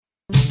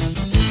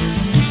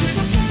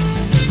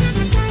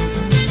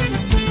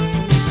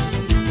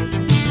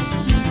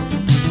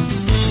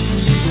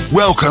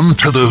Welcome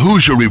to the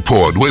Hoosier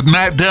Report with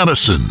Matt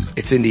Dennison.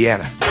 It's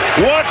Indiana.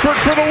 Watford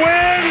for the win!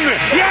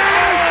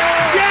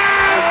 Yes!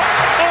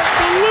 Yes!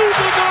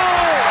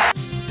 Unbelievable!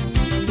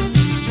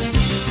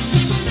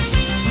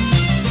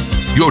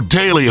 Your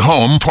daily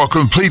home for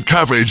complete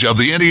coverage of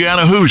the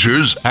Indiana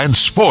Hoosiers and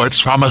sports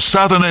from a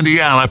Southern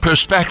Indiana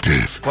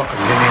perspective. Welcome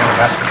to Indiana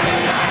basketball.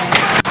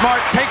 Smart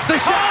takes the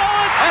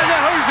shot, and the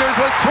Hoosiers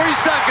with 3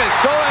 seconds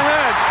go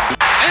ahead.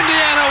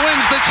 Indiana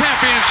wins the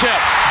championship.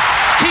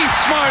 Keith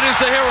Smart is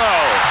the hero.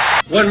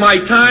 When my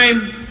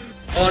time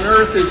on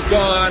earth is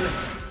gone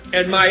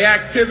and my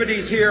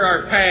activities here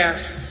are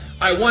past,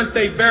 I want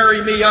they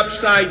bury me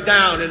upside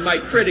down and my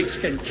critics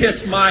can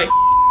kiss my...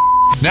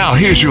 Now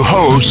here's your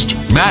host,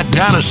 Matt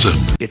Dennison.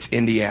 It's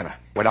Indiana,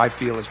 what I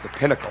feel is the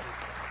pinnacle,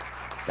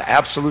 the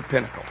absolute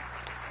pinnacle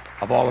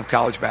of all of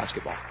college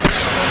basketball.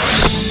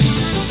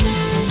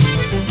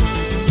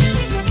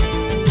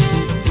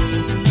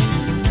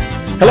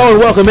 Hello and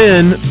welcome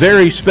in.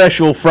 Very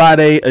special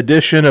Friday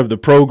edition of the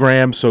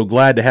program. So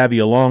glad to have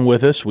you along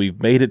with us. We've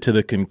made it to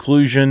the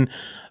conclusion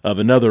of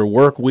another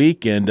work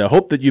week, and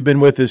hope that you've been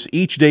with us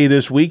each day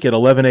this week at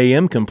 11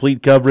 a.m.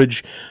 Complete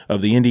coverage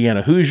of the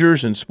Indiana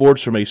Hoosiers and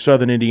sports from a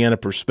Southern Indiana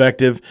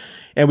perspective.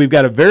 And we've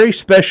got a very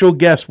special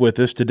guest with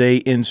us today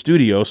in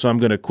studio, so I'm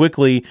going to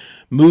quickly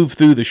move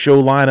through the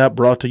show lineup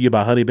brought to you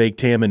by Honey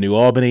Baked Ham in New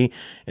Albany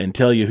and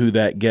tell you who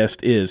that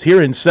guest is.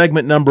 Here in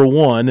segment number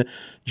 1,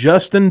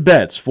 Justin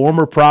Betts,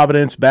 former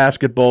Providence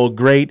basketball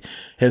great,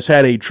 has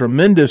had a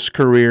tremendous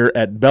career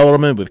at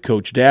Bellarmine with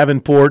Coach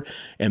Davenport,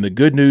 and the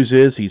good news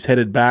is he's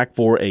headed back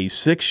for a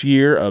 6th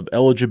year of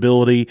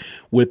eligibility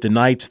with the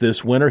Knights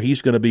this winter.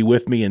 He's going to be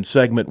with me in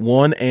segment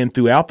 1 and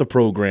throughout the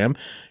program.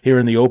 Here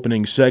in the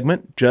opening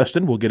segment,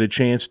 Justin, we'll get a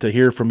chance to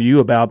hear from you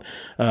about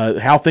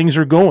how things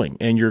are going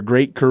and your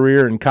great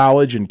career in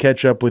college and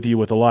catch up with you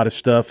with a lot of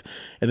stuff.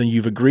 And then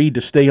you've agreed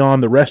to stay on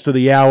the rest of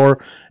the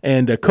hour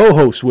and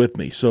co-host with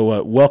me.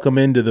 So welcome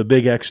into the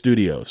Big X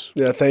Studios.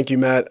 Yeah, thank you,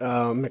 Matt.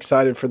 I'm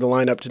excited for the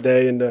lineup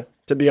today and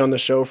to be on the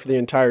show for the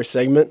entire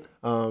segment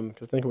because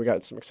I think we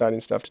got some exciting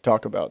stuff to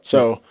talk about.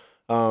 So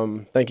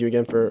thank you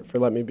again for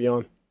letting me be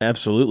on.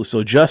 Absolutely.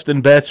 So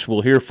Justin Betts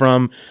we'll hear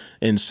from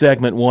in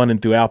segment 1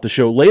 and throughout the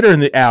show. Later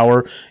in the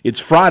hour, it's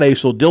Friday,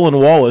 so Dylan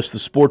Wallace, the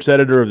sports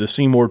editor of the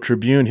Seymour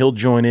Tribune, he'll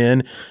join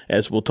in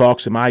as we'll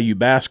talk some IU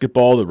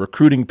basketball. The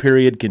recruiting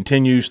period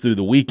continues through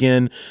the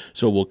weekend,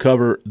 so we'll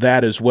cover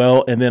that as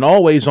well. And then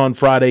always on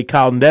Friday,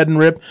 Kyle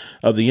Nedenrip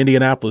of the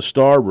Indianapolis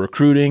Star,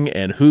 recruiting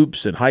and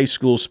hoops and high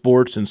school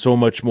sports and so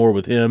much more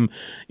with him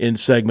in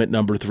segment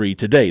number 3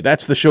 today.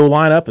 That's the show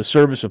lineup, a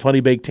service of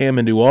Honey Baked Ham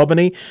in New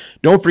Albany.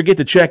 Don't forget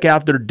to check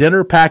out their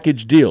dinner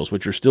package deals,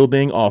 which are still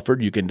being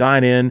offered. You can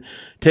dine in,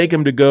 take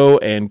them to go,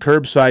 and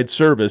curbside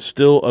service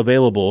still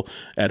available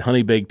at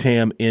Honey Baked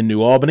Ham in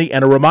New Albany.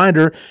 And a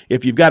reminder,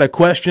 if you've got a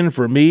question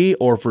for me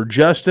or for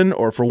Justin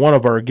or for one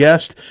of our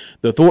guests,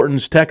 the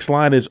Thornton's text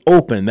line is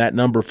open. That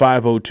number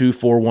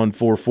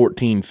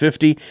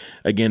 502-414-1450.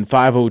 Again,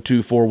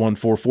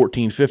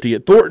 502-414-1450.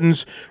 At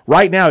Thornton's,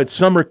 right now it's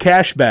Summer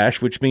Cash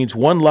Bash, which means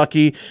one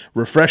lucky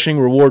Refreshing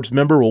Rewards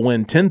member will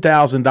win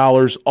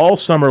 $10,000 all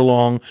summer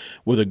long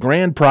with a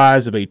grand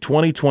prize of a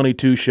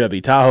 2022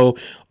 Chevy Tahoe.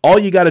 All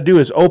you got to do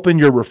is open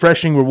your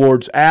Refreshing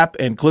Rewards app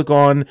and click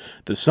on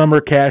the Summer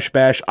Cash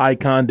Bash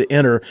icon to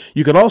enter.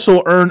 You can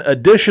also earn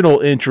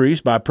additional entries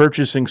by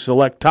purchasing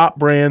select top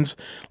brands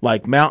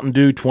like Mountain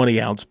Dew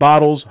 20-ounce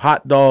bottles,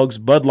 hot dogs,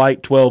 Bud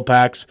Light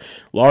 12-packs,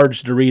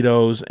 large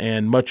Doritos,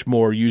 and much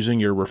more using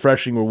your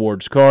Refreshing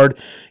Rewards card.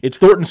 It's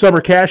Thornton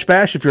Summer Cash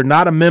Bash. If you're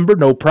not a member,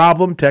 no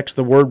problem. Text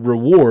the word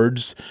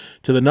REWARDS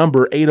to the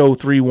number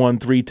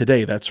 80313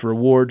 today. That's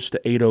REWARDS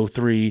to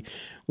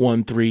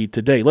 80313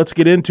 today. Let's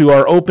get into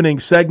our opening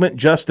segment.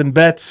 Justin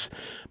Betts,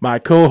 my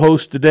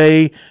co-host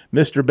today.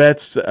 Mr.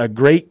 Betts, a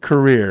great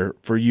career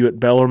for you at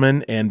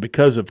Bellarmine, and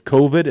because of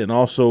COVID and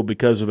also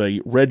because of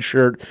a red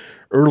shirt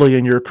early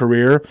in your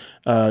career,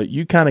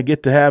 you kind of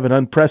get to have an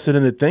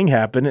unprecedented thing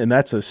happen, and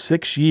that's a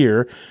 6th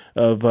year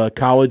of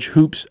college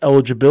hoops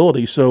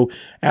eligibility. So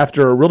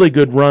after a really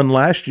good run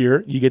last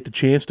year, you get the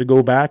chance to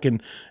go back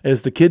and,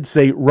 as the kids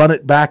say, run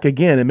it back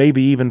again and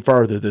maybe even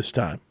farther this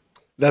time.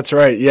 That's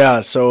right, yeah.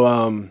 So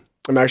I'm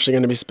actually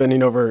going to be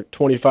spending over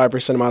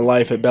 25% of my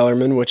life at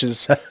Bellarmine, which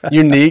is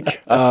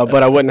unique,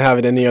 but I wouldn't have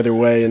it any other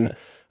way. And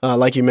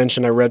like you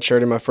mentioned, I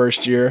redshirted my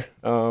first year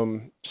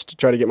just to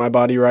try to get my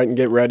body right and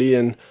get ready.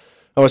 And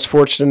I was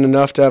fortunate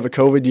enough to have a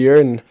COVID year,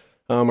 and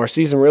our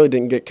season really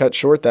didn't get cut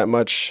short that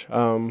much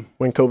when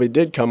COVID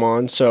did come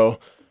on. So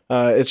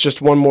it's just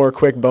one more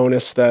quick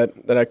bonus that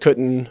I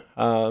couldn't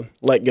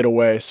let get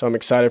away. So I'm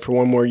excited for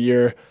one more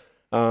year.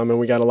 And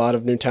we got a lot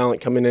of new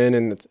talent coming in,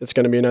 and it's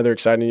going to be another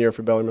exciting year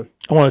for Bellarmine.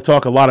 I want to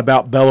talk a lot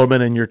about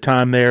Bellarmine and your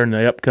time there in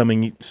the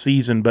upcoming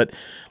season, but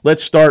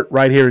let's start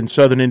right here in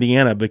Southern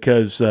Indiana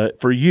because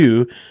for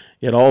you,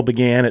 It all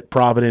began at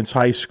Providence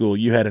High School.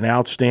 You had an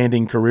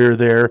outstanding career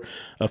there,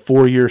 a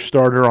 4-year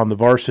starter on the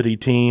varsity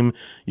team.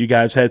 You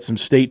guys had some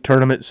state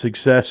tournament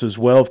success as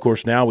well. Of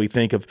course, now we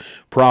think of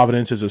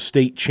Providence as a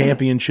state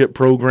championship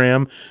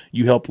program.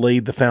 You helped lay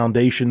the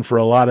foundation for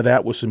a lot of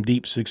that with some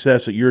deep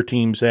success that your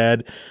teams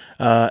had.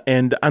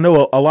 And I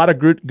know a lot of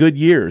good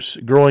years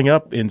growing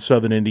up in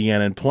Southern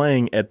Indiana and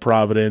playing at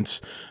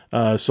Providence.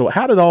 So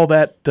how did all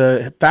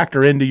that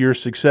factor into your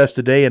success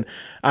today? And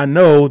I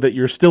know that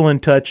you're still in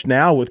touch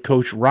now with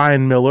Coach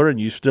Ryan Miller, and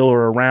you still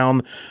are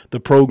around the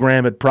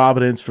program at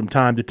Providence from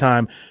time to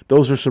time.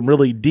 Those are some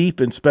really deep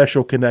and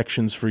special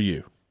connections for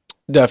you.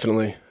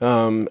 Definitely.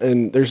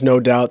 And there's no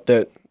doubt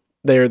that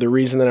they are the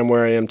reason that I'm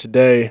where I am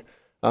today.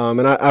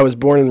 And I was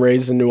born and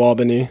raised in New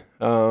Albany.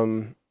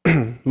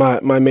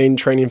 My main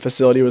training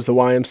facility was the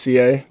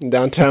YMCA in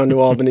downtown New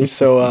Albany.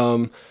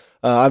 So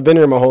I've been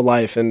here my whole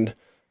life, and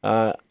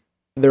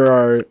there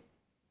are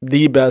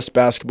the best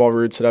basketball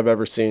roots that I've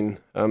ever seen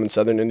in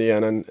Southern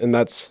Indiana, and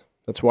that's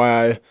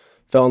why I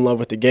fell in love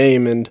with the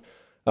game. And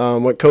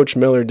what Coach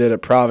Miller did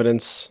at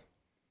Providence,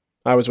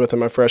 I was with him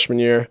my freshman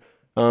year,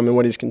 and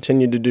what he's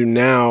continued to do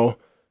now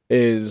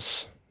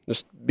is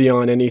just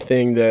beyond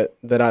anything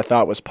that I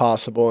thought was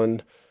possible.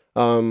 And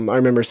I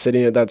remember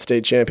sitting at that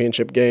state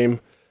championship game,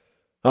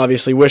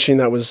 obviously wishing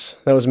that was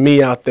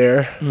me out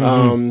there,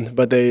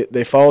 but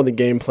they followed the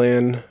game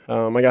plan.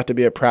 I got to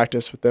be at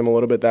practice with them a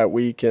little bit that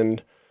week,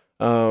 and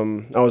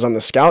I was on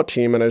the scout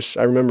team, and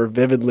I remember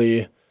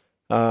vividly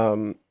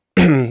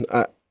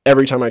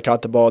every time I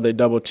caught the ball, they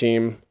double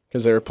team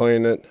because they were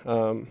playing it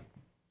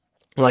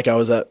like I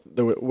was at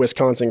the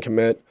Wisconsin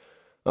commit,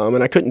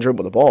 and I couldn't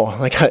dribble the ball.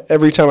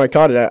 Every time I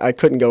caught it, I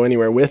couldn't go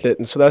anywhere with it,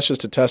 and so that's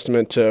just a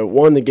testament to,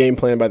 one, the game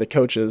plan by the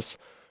coaches,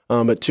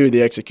 but two,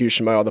 the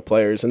execution by all the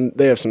players. And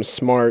they have some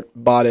smart,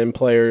 bought-in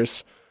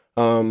players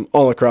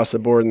all across the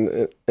board.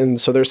 And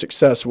so their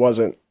success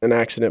wasn't an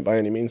accident by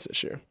any means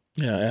this year.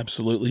 Yeah,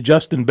 absolutely.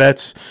 Justin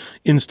Betts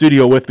in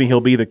studio with me.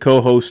 He'll be the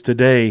co-host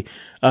today.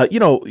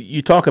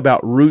 You talk about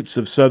roots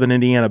of Southern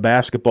Indiana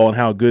basketball and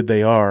how good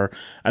they are.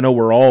 I know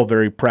we're all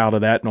very proud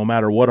of that, no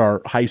matter what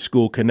our high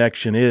school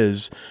connection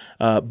is.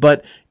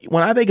 But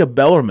when I think of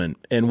Bellarmine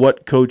and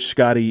what Coach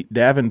Scotty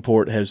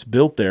Davenport has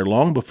built there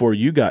long before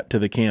you got to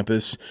the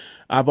campus,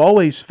 I've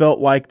always felt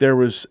like there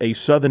was a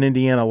Southern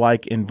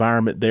Indiana-like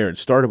environment there. It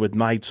started with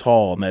Knights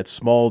Hall and that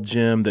small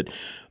gym that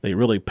they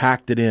really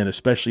packed it in,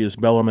 especially as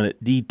Bellarmine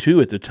at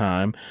D2 at the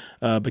time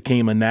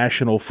became a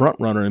national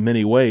frontrunner in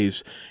many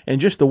ways. And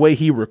just the way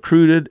he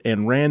recruited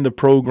and ran the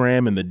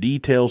program and the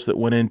details that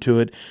went into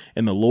it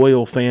and the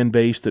loyal fan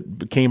base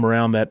that came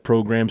around that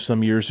program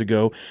some years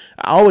ago,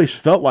 I always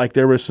felt like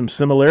there were some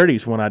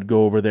similarities when I'd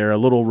go over there, a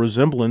little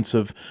resemblance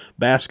of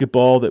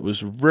basketball that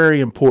was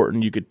very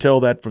important. You could tell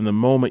that from the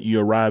moment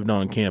you arrived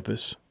on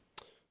campus.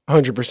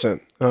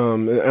 100%.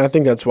 And I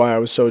think that's why I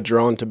was so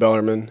drawn to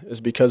Bellarmine,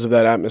 is because of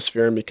that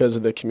atmosphere and because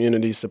of the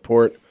community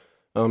support.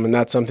 And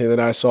that's something that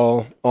I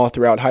saw all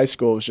throughout high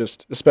school, was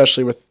just,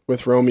 especially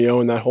with Romeo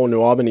and that whole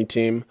New Albany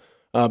team,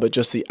 but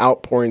just the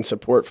outpouring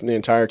support from the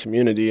entire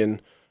community,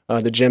 and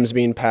the gyms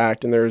being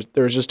packed. And there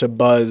was just a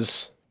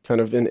buzz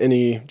kind of in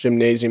any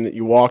gymnasium that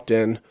you walked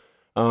in.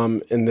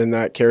 And then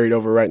that carried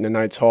over right into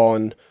Knights Hall.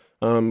 And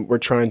we're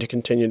trying to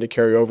continue to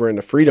carry over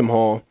into Freedom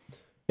Hall.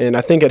 And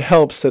I think it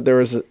helps that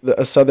there is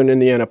a Southern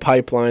Indiana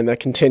pipeline that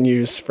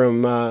continues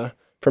from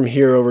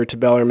here over to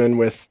Bellarmine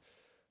with,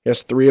 I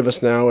guess, 3 of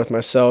us now, with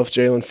myself,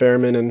 Jalen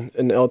Fairman,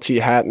 and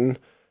LT Hatton,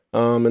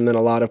 and then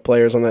a lot of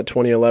players on that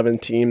 2011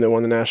 team that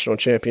won the national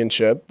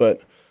championship.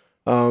 But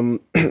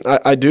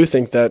I do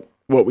think that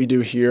what we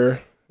do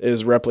here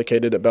is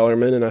replicated at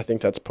Bellarmine, and I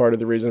think that's part of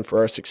the reason for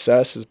our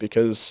success, is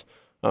because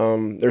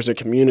there's a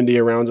community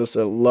around us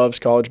that loves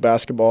college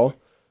basketball.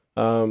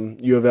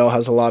 U of L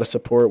has a lot of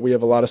support. We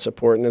have a lot of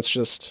support, and it's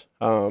just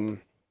a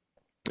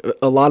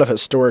lot of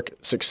historic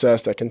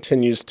success that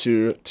continues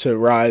to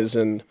rise,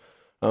 and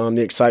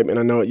the excitement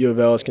I know at U of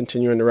L is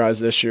continuing to rise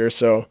this year.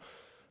 So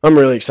I'm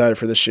really excited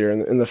for this year,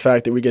 and the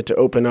fact that we get to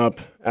open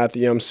up at the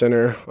Yum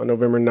Center on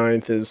November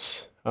 9th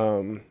is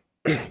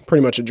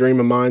pretty much a dream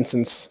of mine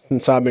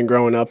since I've been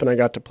growing up, and I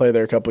got to play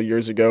there a couple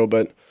years ago.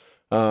 But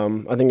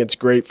I think it's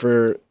great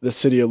for the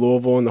city of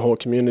Louisville and the whole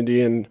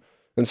community, and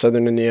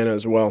Southern Indiana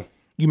as well.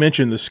 You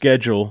mentioned the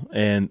schedule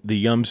and the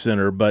Yum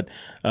Center, but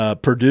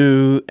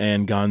Purdue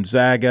and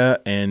Gonzaga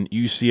and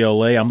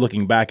UCLA, I'm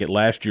looking back at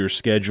last year's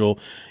schedule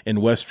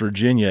in West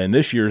Virginia, and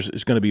this year's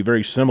is going to be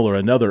very similar.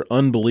 Another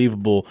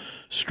unbelievable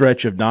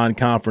stretch of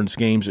non-conference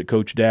games that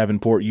Coach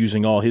Davenport,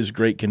 using all his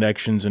great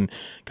connections and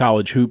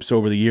college hoops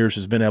over the years,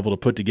 has been able to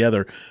put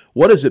together.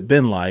 What has it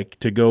been like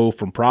to go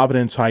from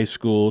Providence High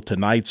School to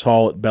Knights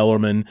Hall at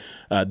Bellarmine,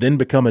 then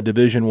become a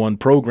Division I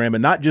program,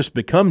 and not just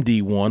become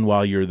D1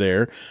 while you're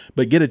there,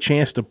 but get a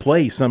chance guys to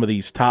play some of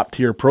these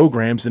top-tier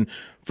programs, and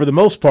for the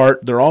most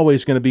part, they're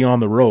always going to be on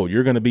the road.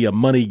 You're going to be a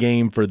money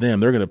game for them.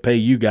 They're going to pay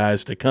you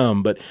guys to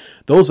come. But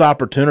those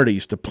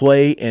opportunities to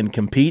play and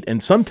compete,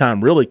 and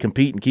sometimes really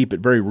compete and keep it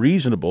very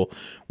reasonable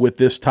with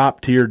this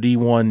top-tier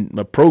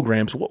D1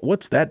 programs,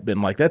 what's that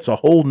been like? That's a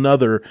whole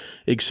nother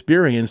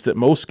experience that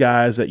most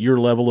guys at your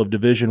level of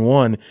Division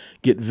I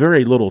get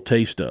very little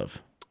taste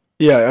of.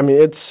 Yeah, I mean,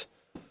 it's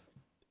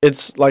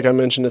like I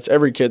mentioned, it's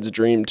every kid's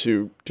dream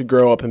to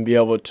grow up and be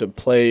able to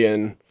play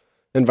in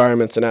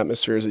environments and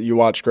atmospheres that you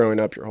watch growing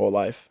up your whole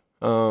life.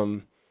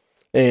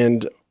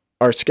 And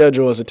our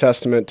schedule is a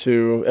testament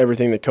to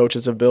everything that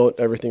coaches have built,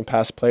 everything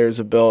past players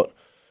have built.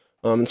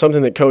 And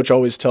something that Coach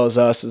always tells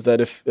us is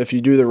that if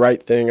you do the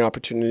right thing,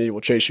 opportunity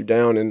will chase you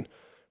down. And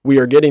we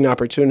are getting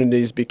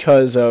opportunities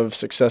because of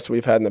success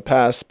we've had in the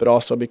past, but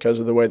also because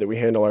of the way that we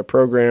handle our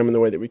program and the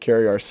way that we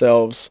carry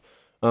ourselves.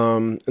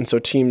 And so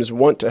teams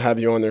want to have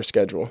you on their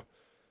schedule.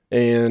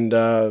 And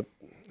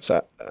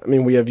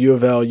we have U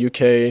of L,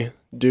 UK,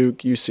 Duke,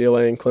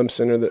 UCLA, and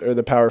Clemson are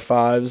the Power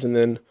Fives. And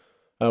then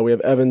we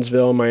have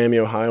Evansville, Miami,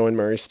 Ohio, and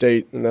Murray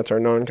State, and that's our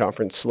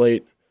non-conference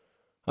slate.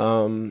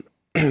 And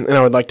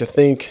I would like to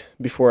think,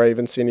 before I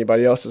even see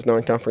anybody else's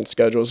non-conference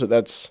schedules,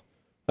 that's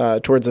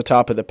towards the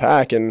top of the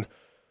pack. And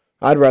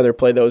I'd rather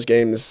play those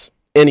games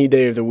any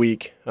day of the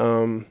week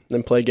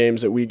than play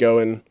games that we go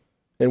and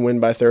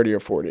win by 30 or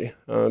 40.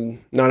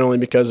 Not only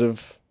because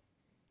of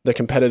the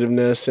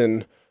competitiveness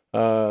and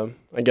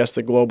I guess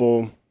the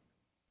global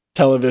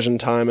television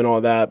time and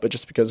all that, but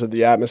just because of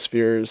the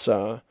atmospheres,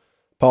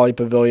 Poly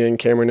Pavilion,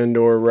 Cameron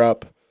Indoor,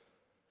 Rupp,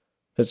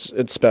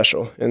 it's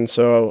special. And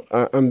so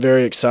I'm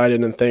very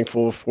excited and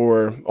thankful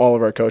for all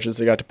of our coaches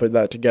that got to put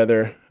that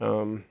together.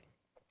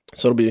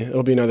 So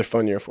it'll be another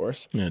fun year for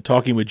us. Yeah,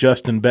 talking with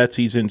Justin Betts,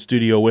 he's in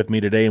studio with me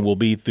today and will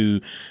be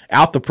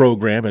throughout the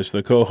program as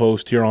the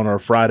co-host here on our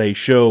Friday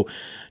show.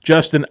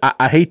 Justin,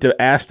 I hate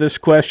to ask this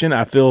question.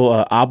 I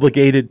feel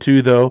obligated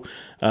to, though.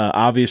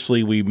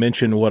 Obviously, we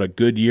mentioned what a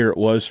good year it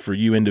was for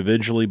you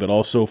individually, but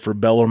also for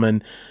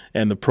Bellarmine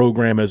and the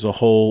program as a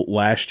whole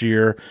last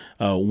year,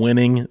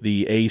 winning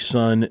the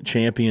ASUN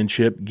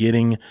championship,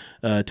 getting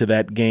to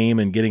that game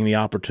and getting the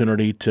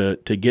opportunity to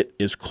get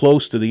as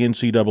close to the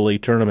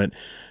NCAA tournament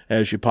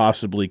as you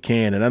possibly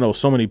can. And I know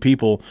so many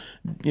people,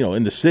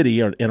 in the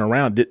city and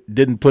around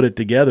didn't put it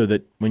together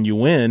that when you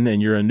win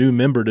and you're a new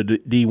member to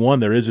D1,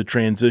 there is a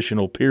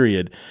transitional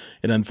period.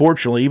 And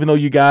unfortunately, even though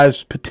you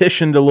guys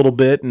petitioned a little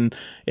bit and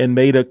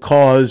made a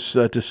cause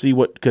to see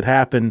what could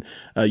happen,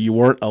 you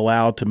weren't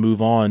allowed to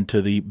move on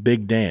to the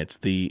big dance,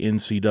 the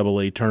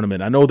NCAA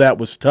tournament. I know that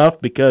was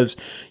tough because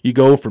you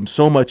go from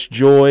so much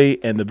joy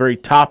and the very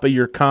top of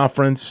your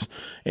conference,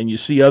 and you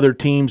see other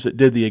teams that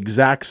did the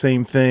exact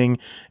same thing,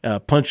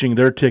 punching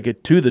their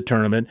ticket to the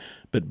tournament,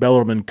 but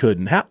Bellarmine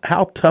couldn't.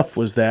 How tough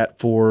was that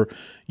for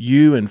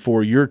you and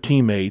for your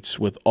teammates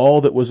with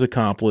all that was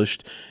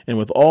accomplished and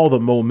with all the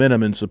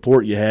momentum and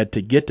support you had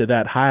to get to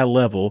that high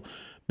level,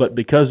 but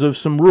because of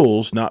some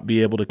rules, not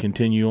be able to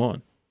continue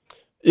on?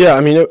 Yeah,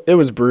 I mean, it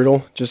was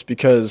brutal just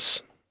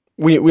because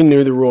we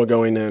knew the rule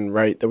going in,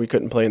 right, that we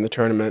couldn't play in the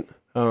tournament.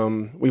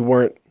 We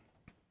weren't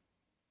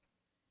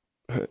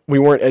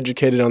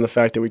educated on the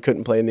fact that we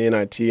couldn't play in the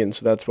NIT, and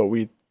so that's what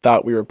we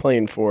thought we were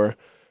playing for.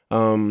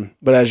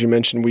 But as you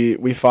mentioned,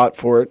 we fought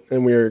for it,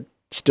 and we are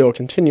still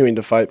continuing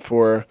to fight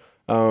for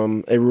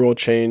a rule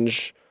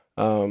change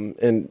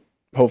and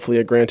hopefully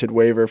a granted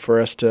waiver for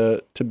us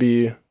to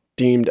be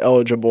deemed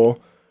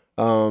eligible.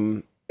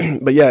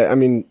 But yeah, I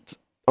mean,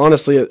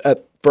 honestly,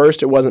 at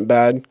first it wasn't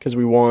bad because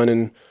we won,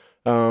 and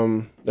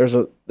there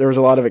was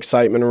a lot of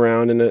excitement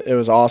around, and it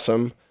was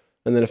awesome.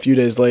 And then a few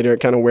days later,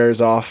 it kind of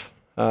wears off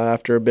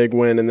after a big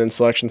win, and then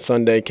Selection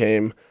Sunday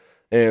came,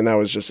 and it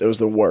was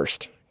the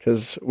worst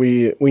because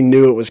we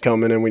knew it was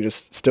coming, and we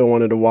just still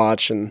wanted to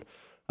watch. And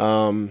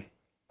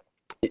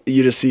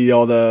you just see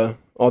all the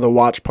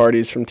watch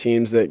parties from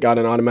teams that got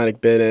an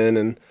automatic bid in,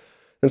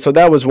 and so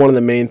that was one of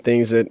the main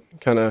things that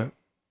kind of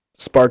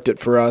sparked it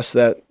for us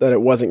that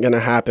it wasn't going to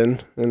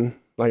happen. And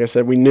like I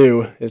said, we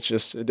knew it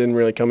didn't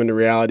really come into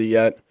reality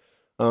yet.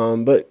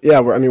 But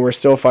yeah, we're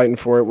still fighting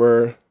for it.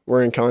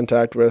 We're in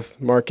contact with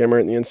Mark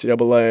Emmert and the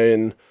NCAA,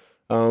 and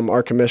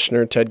our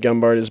commissioner Ted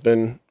Gumbard has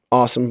been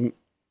awesome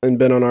and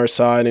been on our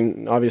side,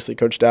 and obviously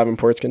Coach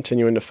Davenport's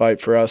continuing to fight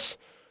for us.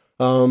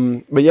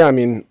 But yeah, I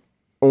mean,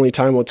 only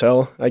time will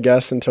tell, I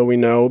guess, until we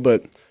know.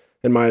 But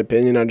in my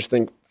opinion, I just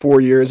think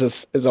 4 years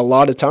is a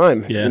lot of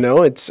time. Yeah.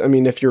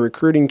 If you're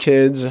recruiting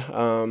kids,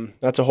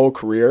 that's a whole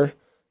career.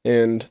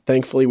 And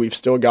thankfully, we've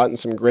still gotten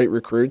some great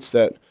recruits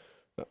that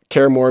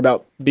care more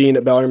about being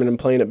at Bellarmine and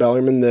playing at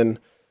Bellarmine than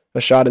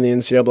a shot in the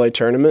NCAA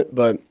tournament.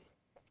 But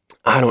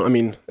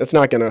it's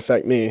not going to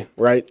affect me,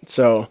 right?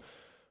 So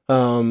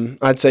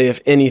I'd say if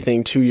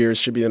anything, 2 years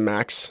should be the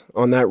max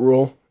on that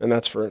rule, and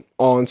that's for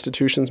all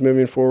institutions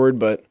moving forward.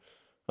 But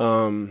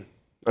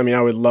I mean,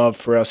 I would love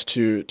for us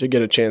to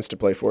get a chance to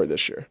play for it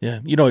this year. Yeah,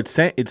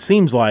 it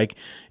seems like,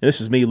 and this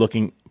is me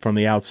looking from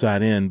the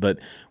outside in, but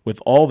with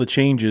all the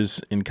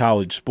changes in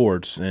college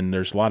sports, and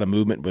there's a lot of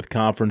movement with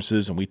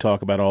conferences, and we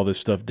talk about all this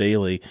stuff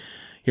daily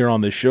here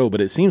on this show,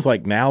 but it seems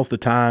like now's the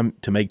time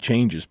to make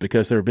changes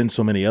because there have been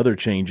so many other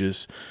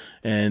changes,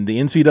 and the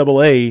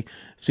NCAA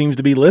seems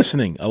to be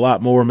listening a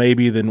lot more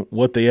maybe than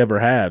what they ever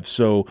have.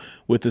 So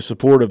with the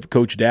support of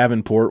Coach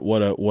Davenport,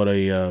 what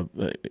a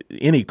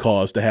any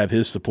cause to have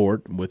his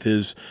support with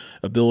his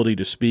ability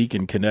to speak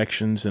and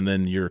connections, and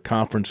then your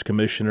conference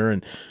commissioner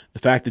and the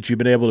fact that you've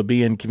been able to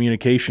be in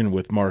communication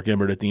with Mark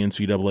Emmert at the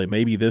NCAA,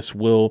 maybe this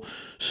will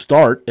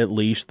start at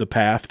least the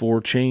path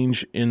for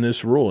change in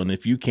this rule. And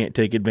if you can't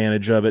take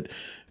advantage of it,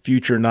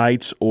 future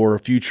Knights or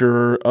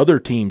future other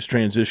teams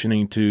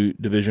transitioning to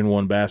Division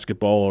I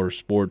basketball or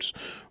sports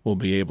will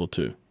be able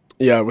to.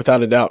 Yeah,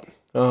 without a doubt.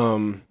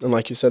 And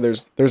like you said,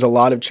 there's a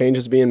lot of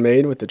changes being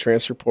made with the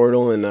transfer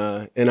portal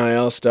and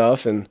NIL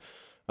stuff, and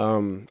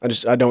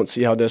I don't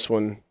see how this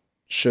one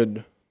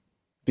should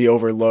be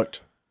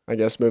overlooked, I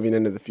guess, moving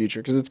into the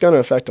future, because it's going to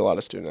affect a lot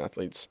of student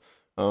athletes.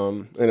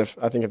 And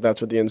I think if that's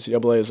what the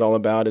NCAA is all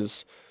about,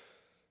 is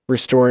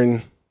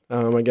restoring,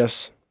 I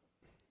guess,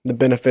 the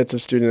benefits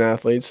of student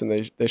athletes,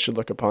 and they should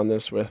look upon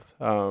this with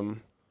a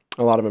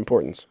lot of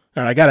importance.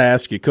 All right, I got to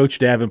ask you, Coach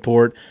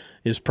Davenport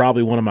is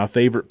probably one of my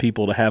favorite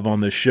people to have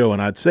on this show,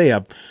 and I'd say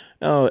I've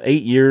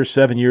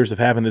 7 years of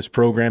having this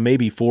program,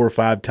 maybe 4 or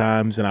 5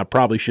 times, and I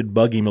probably should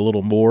bug him a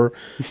little more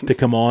to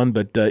come on.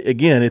 But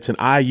again, it's an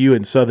IU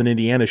and Southern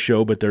Indiana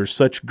show, but there's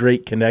such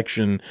great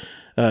connection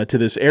to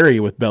this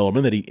area with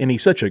Bellarmine that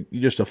he's such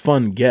just a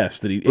fun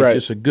guest that he's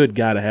just a good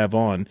guy to have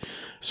on.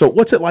 So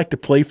what's it like to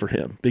play for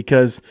him?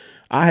 Because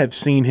I have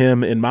seen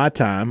him in my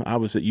time. I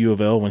was at U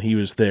of L when he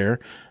was there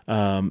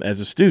as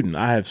a student.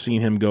 I have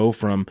seen him go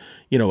from,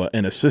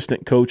 an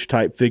assistant coach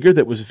type figure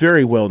that was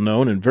very well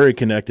known and very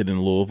connected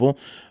in Louisville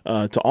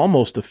to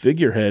almost a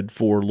figurehead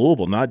for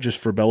Louisville, not just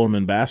for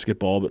Bellarmine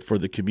basketball, but for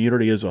the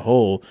community as a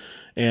whole.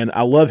 And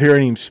I love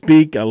hearing him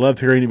speak. I love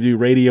hearing him do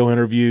radio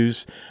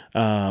interviews.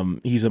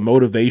 He's a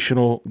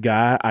motivational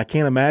guy. I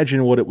can't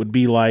imagine what it would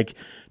be like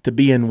to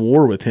be in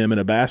war with him in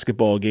a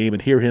basketball game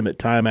and hear him at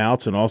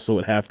timeouts and also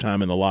at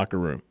halftime in the locker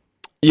room.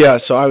 Yeah,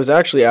 so I was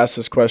actually asked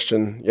this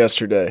question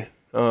yesterday,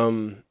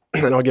 and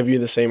I'll give you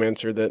the same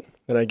answer that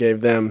I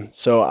gave them.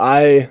 So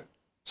I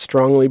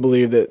strongly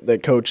believe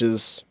that Coach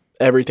is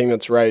everything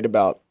that's right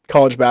about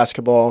college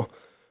basketball.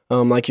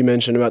 Like you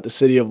mentioned about the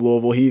city of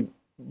Louisville, he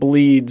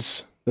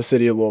bleeds the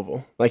city of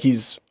Louisville. Like,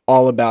 he's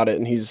all about it,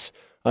 and he's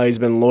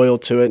been loyal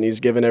to it, and he's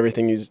given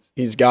everything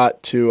he's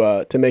got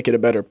to make it a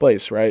better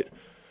place, right?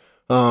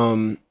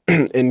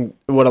 And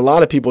what a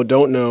lot of people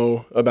don't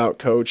know about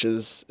Coach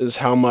is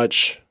how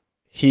much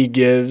he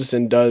gives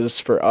and does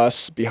for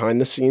us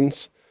behind the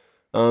scenes.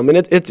 And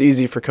it's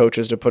easy for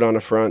coaches to put on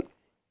a front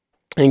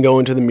and go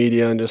into the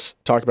media and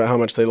just talk about how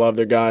much they love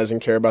their guys and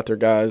care about their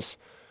guys.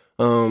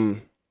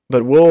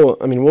 But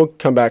we'll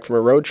come back from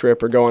a road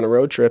trip or go on a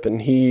road trip,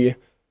 and he,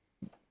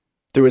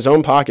 through his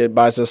own pocket,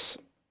 buys us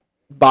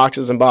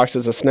boxes and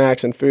boxes of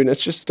snacks and food, and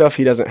it's just stuff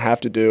he doesn't have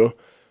to do.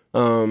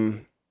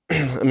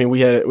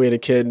 We had a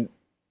kid,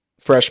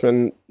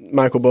 freshman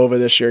Michael Bova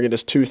this year, get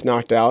his tooth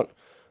knocked out,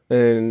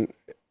 and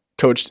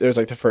Coach, it was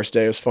like the first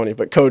day, it was funny,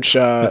 but Coach,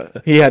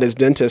 he had his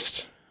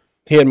dentist.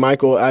 He had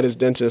Michael at his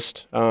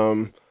dentist,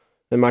 and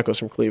Michael's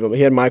from Cleveland, but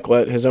he had Michael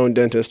at his own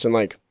dentist in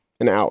like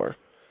an hour.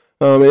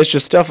 It's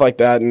just stuff like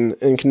that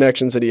and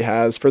connections that he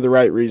has for the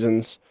right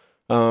reasons.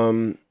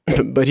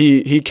 But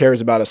he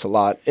cares about us a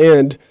lot.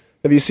 And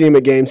if you see him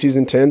at games, he's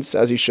intense,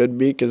 as he should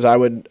be, because I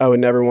would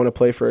never want to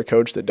play for a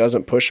coach that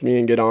doesn't push me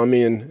and get on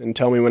me and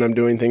tell me when I'm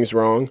doing things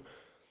wrong.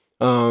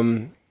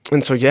 And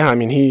so, yeah,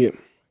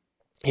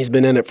 he's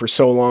been in it for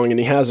so long, and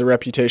he has the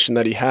reputation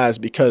that he has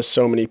because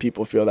so many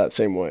people feel that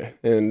same way.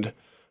 And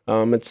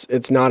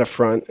it's not a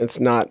front. It's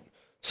not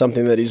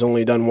something that he's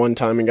only done one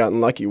time and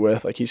gotten lucky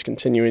with. Like, he's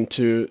continuing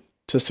to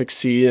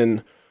succeed,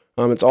 and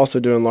it's also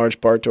due in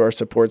large part to our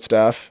support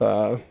staff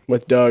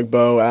with Doug,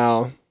 Bo,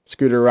 Al,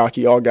 Scooter,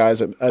 Rocky, all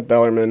guys at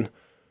Bellarmine.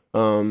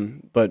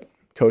 But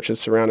Coach has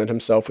surrounded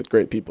himself with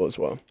great people as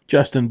well.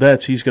 Justin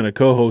Betts, he's going to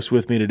co-host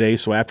with me today,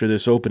 so after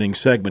this opening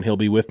segment, he'll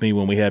be with me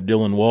when we have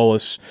Dylan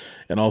Wallace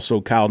and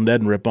also Kyle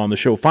Neddenrip on the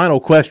show. Final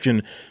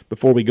question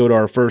before we go to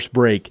our first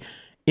break.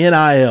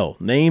 NIL,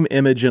 name,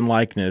 image, and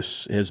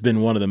likeness, has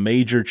been one of the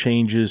major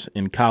changes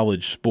in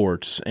college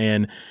sports.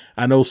 And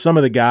I know some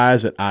of the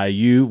guys at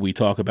IU, we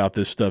talk about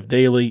this stuff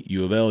daily,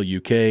 U of L,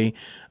 UK,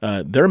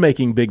 they're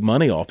making big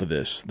money off of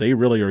this. They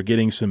really are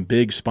getting some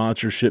big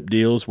sponsorship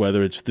deals,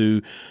 whether it's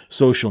through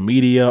social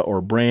media or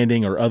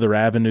branding or other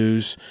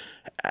avenues.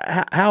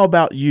 How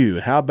about you?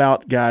 How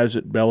about guys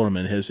at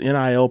Bellarmine? Has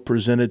NIL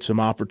presented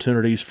some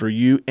opportunities for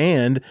you?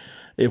 And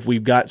if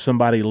we've got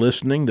somebody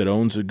listening that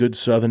owns a good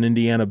Southern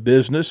Indiana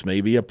business,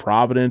 maybe a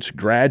Providence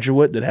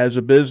graduate that has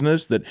a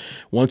business that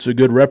wants a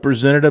good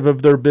representative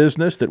of their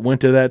business that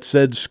went to that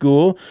said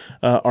school.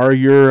 Are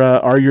your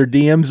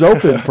DMs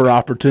open for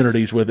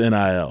opportunities with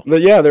NIL?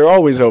 Yeah, they're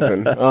always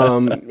open.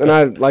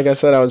 And like I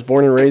said, I was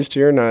born and raised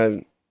here,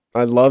 and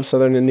I love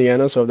Southern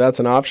Indiana. So if that's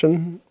an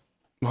option,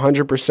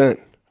 100%.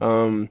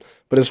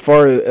 But as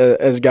far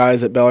as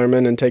guys at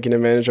Bellarmine and taking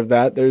advantage of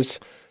that, there's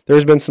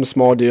been some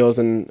small deals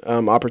and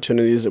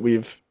opportunities that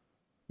we've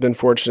been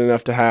fortunate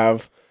enough to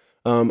have.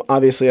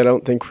 Obviously, I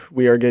don't think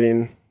we are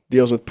getting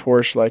deals with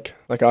Porsche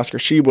like Oscar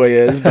Sheboy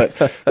is, but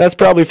that's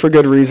probably for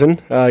good reason,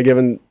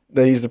 given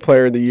that he's the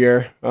player of the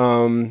year.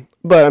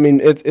 But I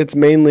mean, it's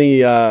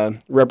mainly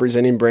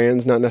representing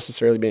brands, not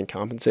necessarily being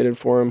compensated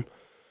for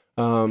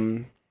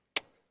them.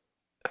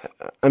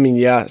 I mean,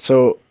 yeah.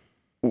 So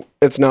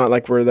it's not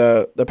like we're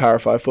the Power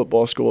 5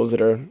 football schools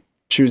that are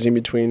choosing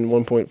between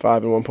 $1.5 and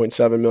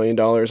 $1.7 million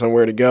on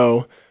where to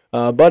go.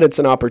 But it's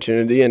an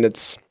opportunity, and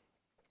it's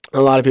a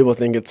lot of people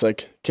think it's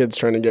like kids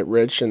trying to get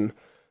rich, and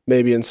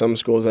maybe in some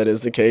schools that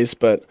is the case.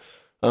 But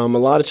a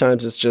lot of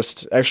times it's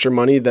just extra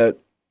money that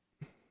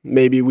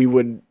maybe we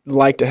would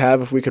like to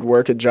have if we could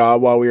work a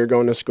job while we were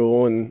going to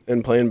school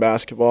and playing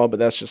basketball, but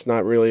that's just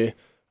not really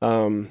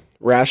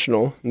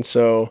rational. And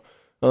so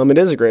it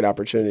is a great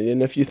opportunity.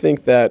 And if you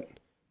think that,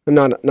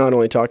 not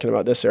only talking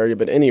about this area,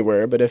 but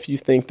anywhere, but if you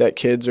think that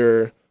kids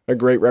are a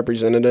great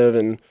representative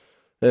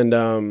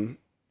and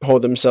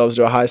hold themselves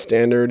to a high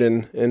standard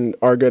and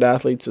are good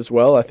athletes as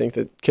well, I think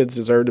that kids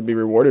deserve to be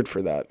rewarded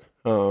for that.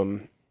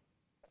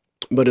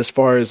 But as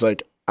far as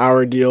like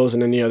our deals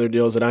and any other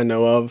deals that I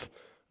know of,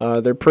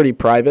 they're pretty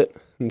private,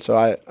 and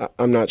so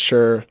I'm not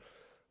sure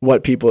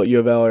what people at U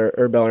of L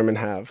or Bellarmine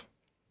have.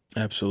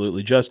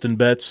 Absolutely. Justin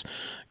Betts,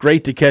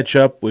 great to catch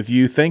up with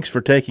you. Thanks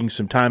for taking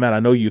some time out. I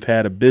know you've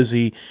had a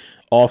busy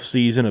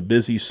off-season, a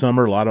busy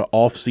summer, a lot of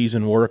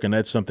off-season work, and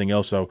that's something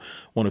else I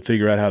want to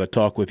figure out how to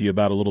talk with you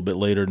about a little bit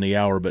later in the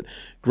hour. But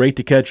great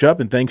to catch up,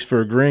 and thanks for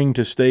agreeing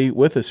to stay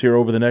with us here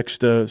over the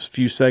next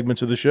few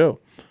segments of the show.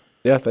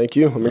 Yeah, thank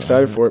you. I'm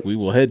excited for it. We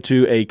will head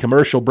to a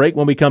commercial break.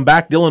 When we come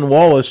back, Dylan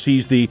Wallace,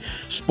 he's the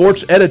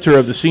sports editor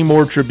of the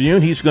Seymour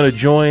Tribune. He's going to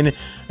join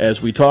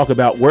as we talk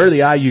about where the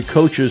IU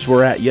coaches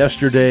were at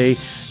yesterday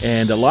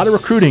and a lot of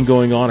recruiting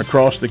going on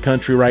across the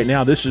country right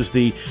now. This is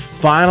the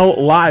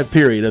final live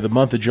period of the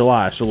month of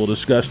July, so we'll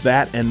discuss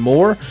that and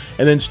more.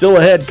 And then still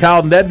ahead,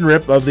 Kyle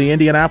Neddenrip of the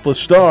Indianapolis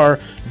Star.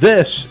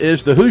 This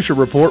is the Hoosier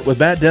Report with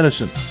Matt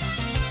Dennison.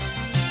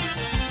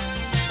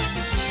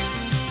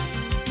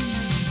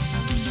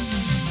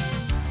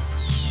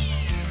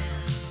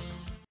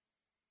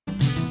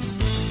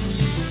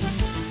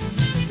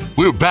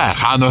 We're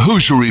back on the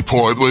Hoosier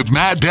Report with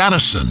Matt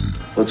Dennison.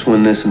 Let's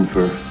win this one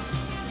for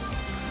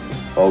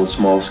all the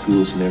small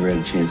schools who never had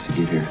a chance to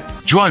get here.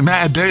 Join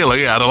Matt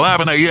daily at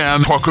 11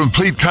 a.m. for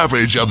complete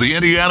coverage of the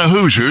Indiana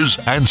Hoosiers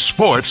and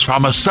sports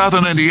from a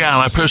Southern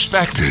Indiana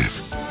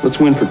perspective. Let's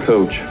win for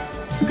Coach,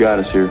 who got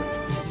us here.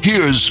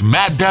 Here's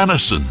Matt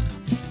Dennison.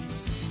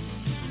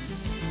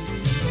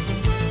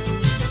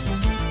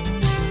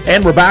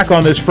 And we're back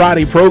on this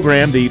Friday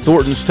program. The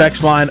Thornton's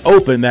text line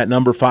open. That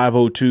number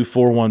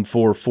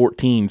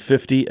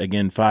 502-414-1450.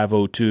 Again,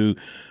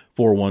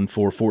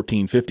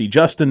 502-414-1450.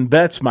 Justin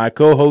Betts, my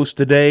co-host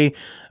today.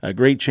 A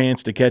great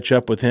chance to catch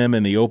up with him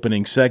in the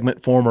opening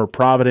segment. Former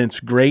Providence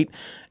great,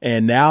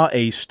 and now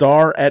a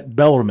star at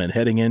Bellarmine,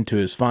 heading into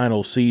his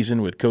final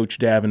season with Coach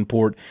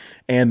Davenport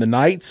and the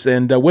Knights.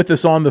 And with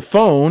us on the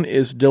phone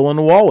is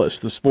Dylan Wallace,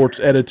 the sports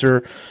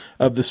editor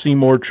of the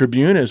Seymour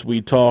Tribune, as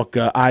we talk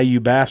IU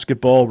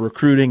basketball,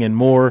 recruiting, and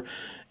more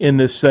in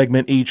this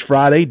segment each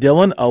Friday.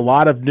 Dylan, a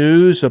lot of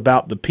news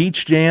about the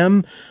Peach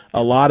Jam,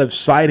 a lot of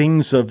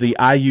sightings of the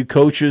IU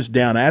coaches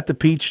down at the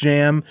Peach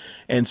Jam,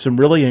 and some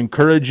really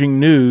encouraging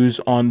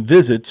news on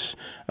visits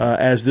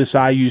as this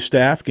IU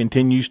staff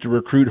continues to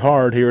recruit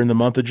hard here in the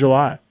month of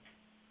July.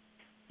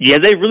 Yeah,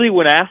 they really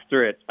went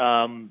after it.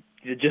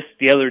 Just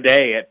the other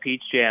day at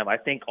Peach Jam, I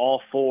think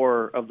all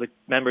four of the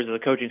members of the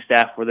coaching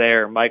staff were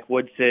there. Mike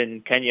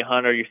Woodson, Kenya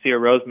Hunter, Yasir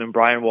Roseman,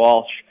 Brian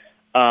Walsh.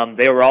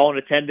 They were all in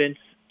attendance,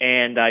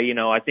 and,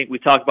 I think we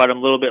talked about him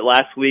a little bit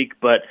last week,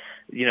 but,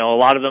 a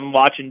lot of them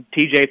watching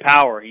TJ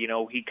Power. He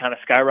kind of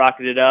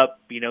skyrocketed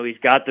up. He's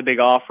got the big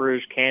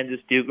offers,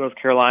 Kansas, Duke, North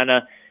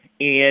Carolina.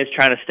 He is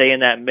trying to stay in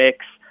that mix.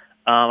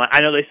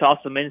 I know they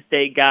saw some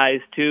in-state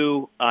guys,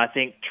 too. I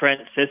think Trent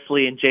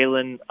Sisley and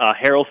Jalen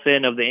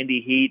Harrelson of the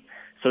Indy Heat.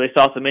 So they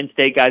saw some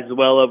in-state guys as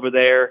well over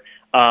there.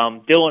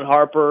 Dylan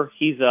Harper,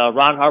 he's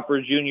Ron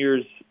Harper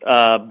Jr.'s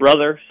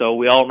brother. So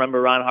we all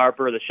remember Ron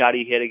Harper, the shot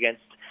he hit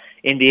against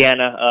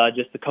Indiana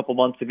just a couple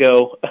months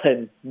ago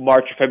in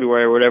March or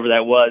February or whatever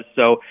that was.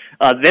 So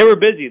they were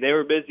busy. They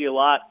were busy a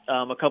lot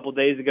a couple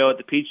days ago at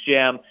the Peach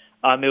Jam.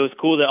 It was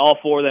cool that all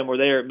four of them were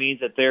there. It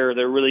means that they're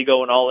really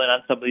going all in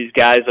on some of these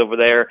guys over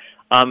there.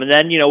 And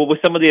then, with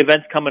some of the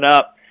events coming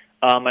up,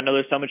 I know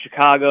there's some in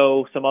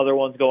Chicago, some other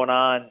ones going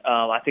on.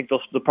 I think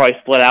they'll probably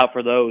split out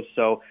for those.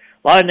 So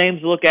a lot of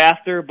names to look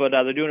after, but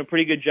they're doing a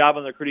pretty good job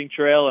on the recruiting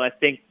trail. And I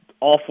think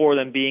all four of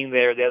them being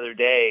there the other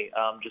day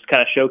just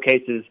kind of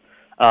showcases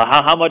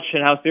how much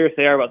and how serious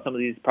they are about some of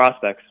these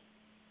prospects.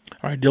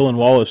 All right, Dylan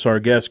Wallace, our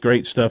guest.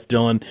 Great stuff,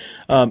 Dylan.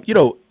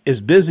 As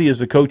busy as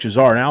the coaches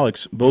are, and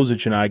Alex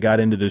Bozich and I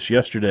got into this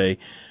yesterday,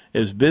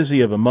 as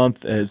busy of a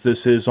month as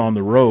this is on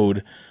the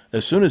road,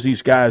 as soon as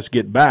these guys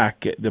get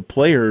back, the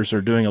players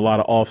are doing a lot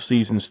of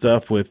off-season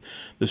stuff with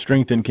the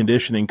strength and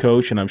conditioning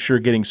coach, and I'm sure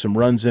getting some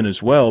runs in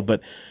as well.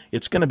 But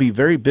it's going to be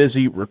very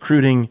busy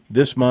recruiting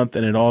this month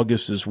and in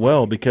August as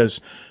well, because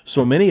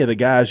so many of the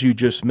guys you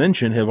just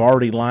mentioned have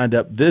already lined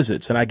up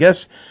visits. And I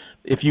guess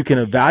if you can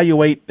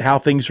evaluate how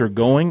things are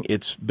going,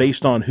 it's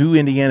based on who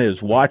Indiana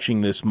is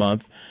watching this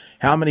month,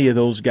 how many of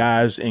those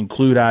guys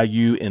include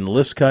IU in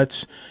list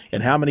cuts,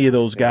 and how many of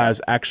those guys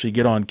actually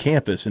get on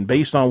campus. And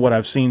based on what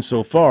I've seen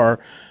so far,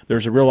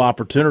 there's a real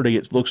opportunity,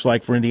 it looks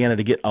like, for Indiana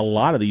to get a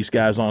lot of these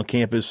guys on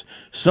campus,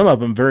 some of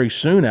them very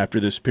soon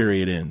after this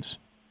period ends.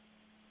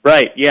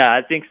 Right, yeah,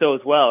 I think so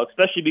as well,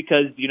 especially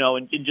because,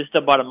 in just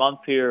about a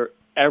month here,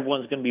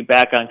 everyone's going to be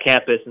back on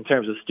campus in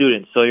terms of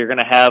students. So you're going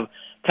to have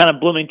kind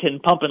of Bloomington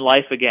pumping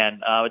life again.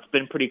 It's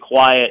been pretty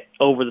quiet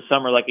over the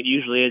summer like it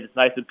usually is. It's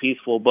nice and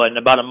peaceful, but in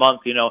about a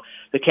month,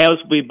 the campus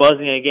will be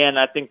buzzing again.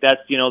 I think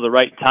that's, the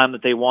right time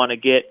that they want to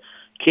get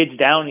kids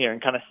down here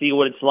and kind of see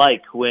what it's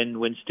like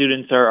when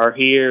students are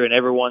here and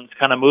everyone's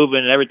kind of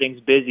moving and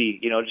everything's busy,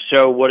 to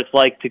show what it's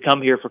like to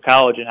come here for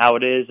college and how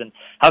it is and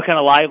how kind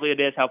of lively it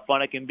is, how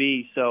fun it can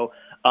be. So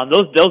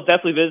those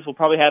definitely visits will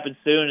probably happen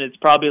soon. It's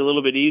probably a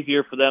little bit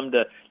easier for them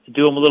to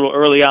do them a little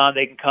early on.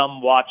 They can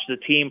come watch the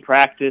team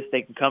practice.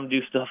 They can come do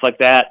stuff like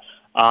that.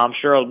 I'm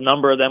sure a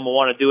number of them will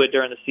want to do it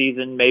during the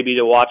season, maybe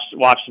to watch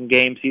some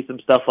games, see some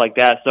stuff like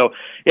that. So,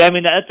 yeah, I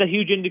mean, that's a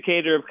huge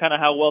indicator of kind of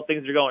how well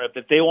things are going.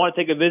 If they want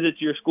to take a visit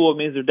to your school, it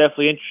means they're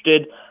definitely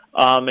interested.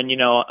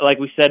 And, like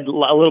we said a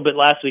little bit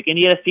last week,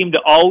 Indiana seemed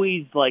to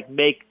always,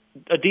 make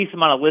a decent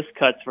amount of list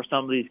cuts for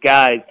some of these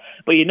guys,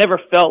 but you never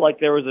felt like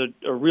there was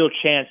a real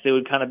chance they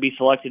would kind of be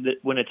selected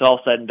when it's all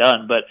said and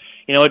done. But,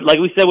 like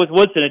we said with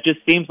Woodson, it just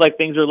seems like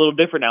things are a little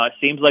different now. It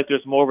seems like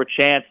there's more of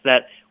a chance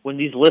that when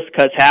these list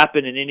cuts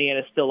happen and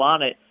Indiana's still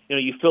on it,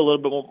 you feel a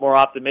little bit more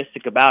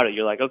optimistic about it.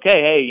 You're like,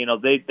 okay, hey,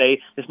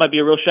 this might be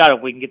a real shot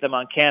if we can get them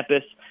on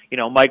campus.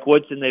 Mike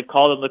Woodson, they've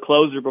called him the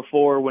closer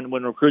before when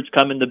recruits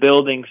come in the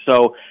building.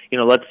 So,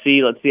 let's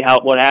see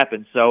what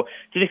happens. So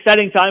it's an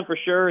exciting time for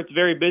sure. It's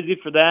very busy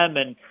for them.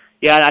 And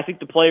yeah, I think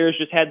the players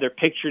just had their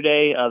picture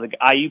day. The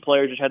IU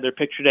players just had their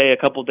picture day a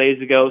couple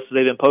days ago. So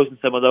they've been posting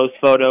some of those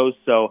photos.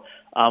 So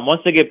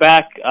once they get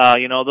back,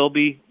 they'll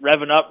be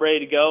revving up, ready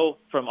to go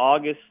from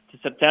August to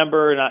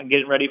September and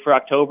getting ready for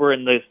October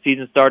and the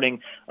season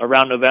starting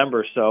around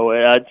November. So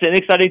it's an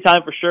exciting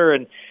time for sure.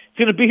 And it's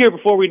going to be here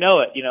before we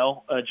know it.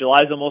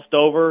 July's almost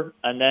over,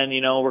 and then,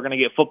 we're going to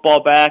get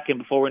football back, and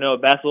before we know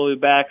it, basketball will be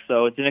back.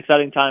 So it's an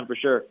exciting time for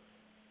sure.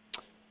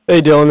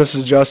 Hey, Dylan, this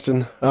is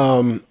Justin.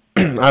 I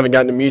haven't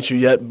gotten to meet you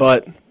yet,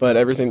 but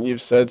everything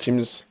you've said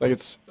seems like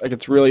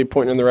it's really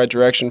pointing in the right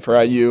direction for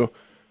IU.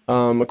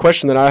 A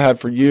question that I have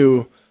for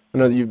you, I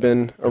know that you've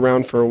been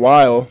around for a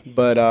while,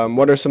 but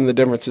what are some of the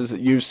differences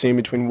that you've seen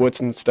between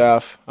Woodson's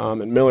staff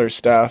and Miller's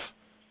staff,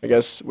 I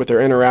guess, with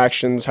their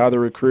interactions, how they're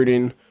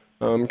recruiting,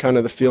 kind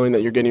of the feeling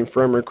that you're getting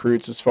from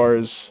recruits as far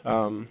as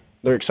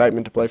their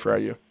excitement to play for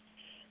IU?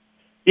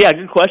 Yeah,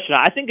 good question.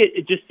 I think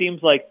it just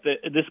seems like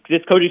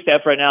this coaching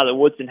staff right now that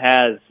Woodson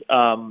has,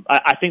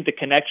 I think the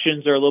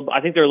connections are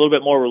they're a little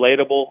bit more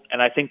relatable,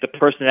 and I think the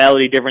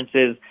personality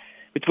differences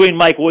between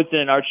Mike Woodson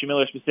and Archie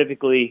Miller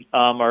specifically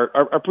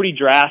are pretty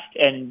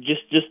drastic, and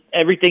just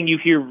everything you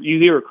hear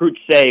recruits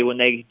say when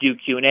they do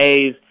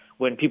Q&As,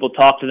 when people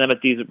talk to them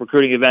at these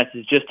recruiting events,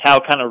 is just how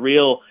kind of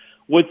real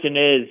Woodson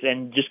is,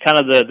 and just kind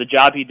of the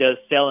job he does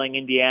selling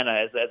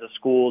Indiana as a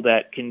school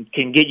that can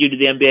get you to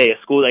the NBA,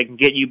 a school that can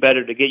get you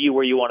better, to get you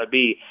where you want to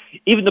be.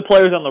 Even the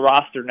players on the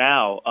roster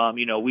now,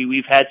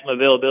 we've had some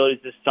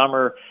availabilities this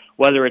summer,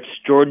 whether it's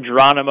Jordan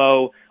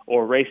Geronimo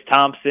or Race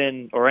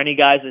Thompson or any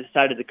guys that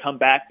decided to come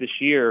back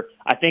this year.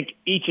 I think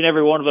each and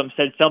every one of them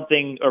said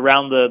something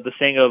around the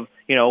thing of,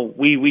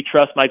 we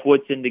trust Mike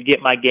Woodson to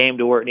get my game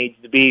to where it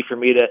needs to be for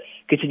me to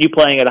continue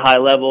playing at a high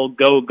level,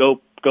 go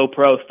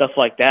pro, stuff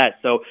like that.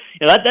 So,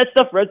 that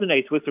stuff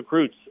resonates with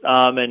recruits.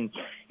 And,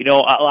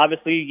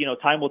 obviously,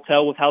 time will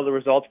tell with how the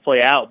results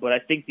play out, but I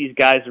think these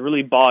guys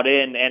really bought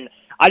in. And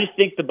I just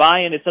think the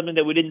buy-in is something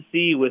that we didn't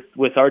see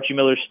with Archie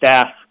Miller's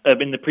staff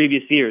in the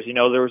previous years.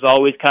 There was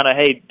always kind of,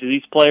 hey, do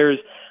these players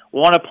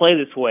want to play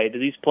this way? Do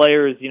these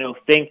players,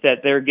 think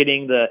that they're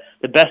getting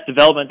the best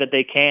development that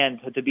they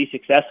can to be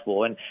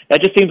successful? And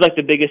that just seems like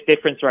the biggest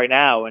difference right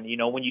now. And,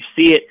 when you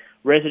see it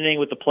resonating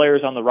with the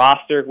players on the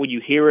roster, when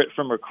you hear it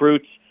from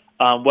recruits,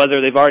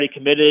 whether they've already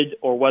committed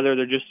or whether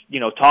they're just,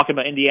 talking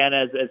about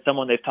Indiana as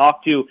someone they've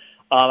talked to,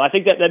 I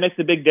think that makes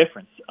a big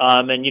difference.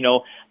 And,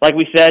 like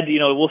we said,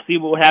 we'll see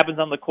what happens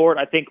on the court.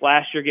 I think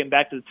last year, getting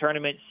back to the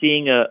tournament,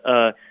 seeing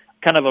a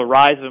kind of a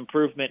rise of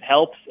improvement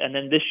helps. And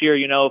then this year,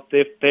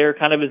 if they're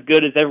kind of as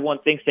good as everyone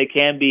thinks they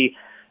can be,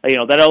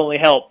 that'll only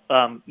help,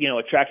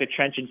 attract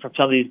attention from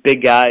some of these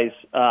big guys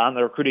on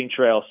the recruiting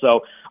trail.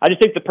 So I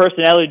just think the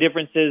personality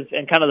differences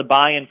and kind of the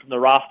buy-in from the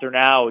roster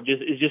now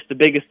is just the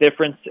biggest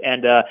difference.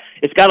 And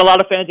it's got a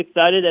lot of fans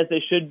excited, as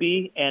they should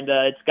be. And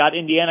it's got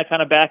Indiana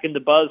kind of back in the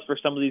buzz for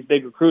some of these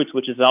big recruits,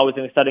 which is always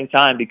an exciting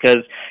time because,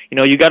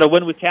 you got to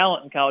win with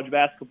talent in college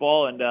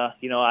basketball. And,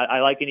 I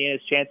like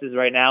Indiana's chances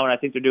right now, and I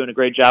think they're doing a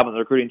great job on the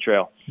recruiting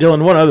trail.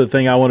 Dylan, one other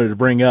thing I wanted to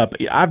bring up.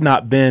 I've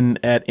not been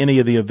at any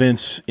of the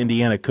events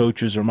Indiana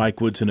coaches or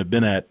Mike Woodson have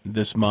been at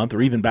this month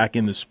or even back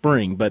in the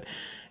spring, but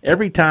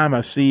every time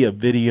I see a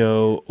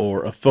video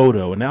or a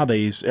photo, and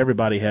nowadays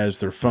everybody has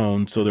their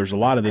phone, so there's a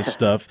lot of this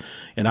stuff,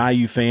 and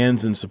IU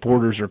fans and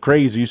supporters are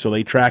crazy, so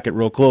they track it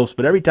real close.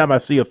 But every time I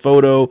see a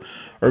photo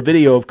or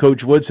video of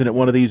Coach Woodson at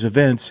one of these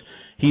events,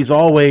 he's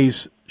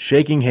always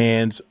shaking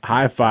hands,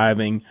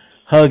 high-fiving,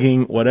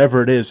 hugging,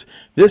 whatever it is.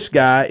 This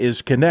guy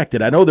is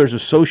connected. I know there's a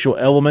social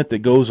element that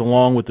goes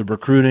along with the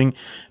recruiting.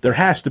 There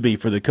has to be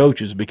for the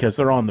coaches because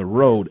they're on the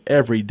road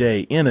every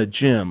day, in a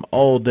gym,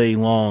 all day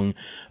long,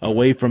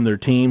 away from their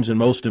teams and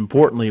most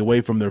importantly,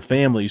 away from their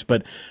families.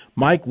 But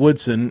Mike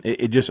Woodson,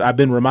 I've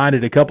been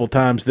reminded a couple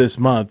times this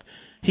month,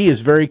 he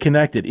is very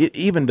connected.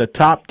 Even the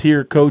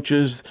top-tier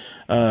coaches,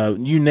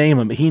 you name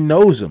them, he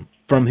knows them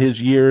from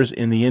his years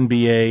in the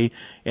NBA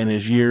and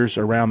his years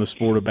around the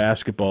sport of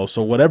basketball.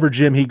 So whatever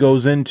gym he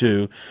goes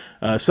into,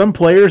 some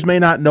players may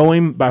not know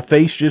him by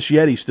face just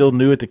yet. He's still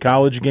new at the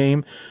college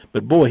game,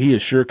 but boy, he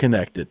is sure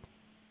connected.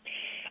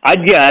 I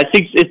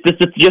think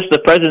it's just the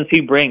presence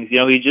he brings.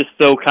 He's just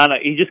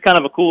kind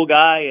of a cool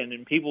guy,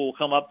 and people will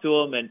come up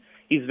to him, and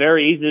he's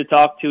very easy to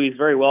talk to. He's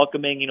very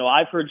welcoming.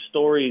 I've heard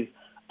stories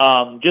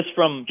just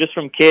from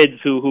kids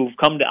who've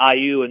come to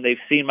IU and they've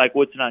seen Mike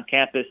Woodson on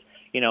campus,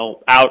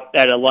 out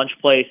at a lunch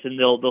place, and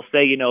they'll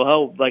say,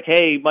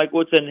 hey, Mike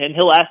Woodson, and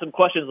he'll ask them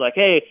questions like,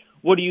 hey,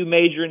 what are you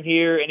majoring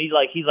here? And he's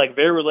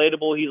very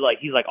relatable.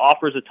 He's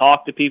offers to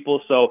talk to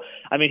people. So,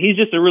 he's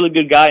just a really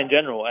good guy in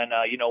general. And,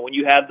 when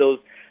you have those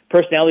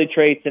personality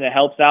traits and it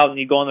helps out and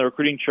you go on the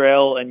recruiting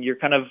trail and you're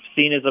kind of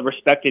seen as a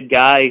respected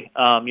guy,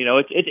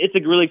 it's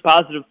a really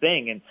positive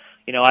thing. And,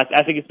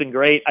 I think it's been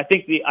great. I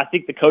think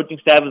the coaching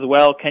staff as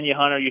well, Kenya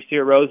Hunter,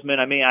 Hoosier Roseman,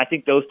 I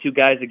think those two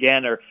guys,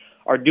 again,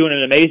 are doing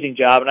an amazing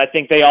job, and I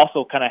think they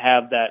also kind of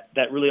have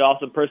that really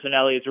awesome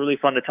personality. It's really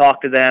fun to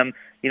talk to them.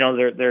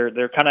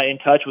 They're kind of in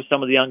touch with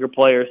some of the younger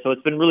players, so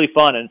it's been really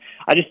fun. And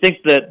I just think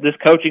that this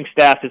coaching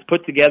staff is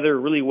put together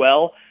really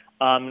well,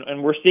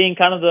 and we're seeing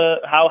kind of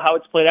how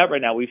it's played out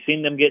right now. We've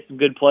seen them get some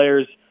good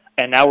players,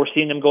 and now we're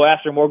seeing them go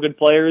after more good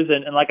players.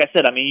 And like I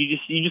said,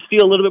 you just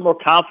feel a little bit more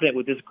confident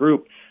with this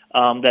group.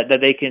 That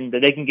they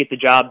can get the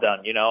job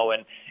done,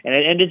 and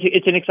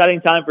it's an exciting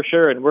time for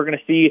sure. And we're going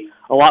to see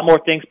a lot more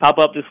things pop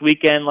up this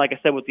weekend. Like I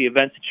said, with the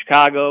events in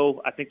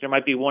Chicago, I think there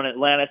might be one in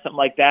Atlanta, something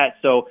like that.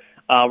 So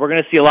we're going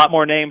to see a lot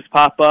more names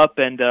pop up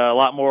and a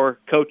lot more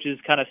coaches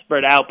kind of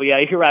spread out. But yeah,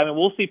 you're right.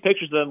 We'll see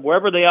pictures of them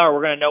wherever they are.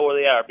 We're going to know where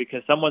they are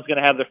because someone's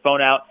going to have their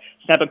phone out,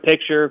 snap a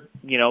picture,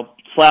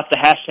 slap the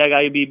hashtag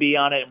IUBB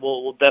on it, and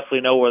we'll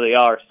definitely know where they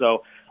are.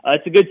 So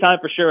it's a good time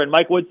for sure. And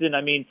Mike Woodson,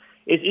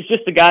 it's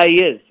just the guy he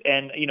is.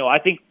 And, I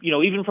think,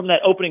 even from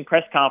that opening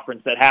press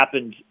conference that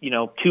happened,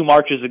 2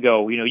 Marches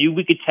ago,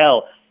 we could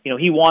tell,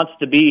 he wants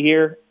to be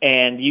here,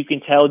 and you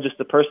can tell just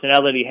the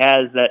personality he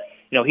has that,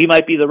 he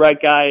might be the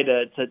right guy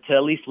to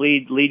at least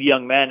lead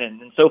young men.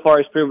 And so far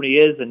he's proven he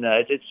is, and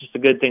it's just a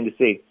good thing to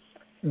see.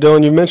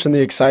 Dylan, you mentioned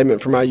the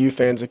excitement from IU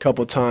fans a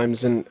couple of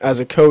times, and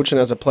as a coach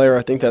and as a player,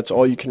 I think that's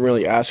all you can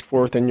really ask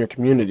for within your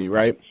community,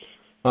 right?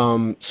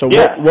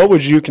 What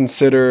would you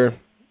consider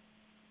 –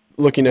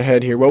 looking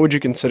ahead here, what would you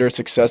consider a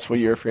successful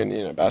year for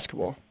Indiana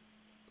basketball?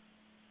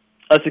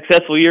 A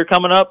successful year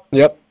coming up?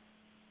 Yep.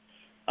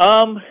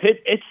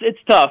 It's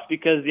tough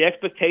because the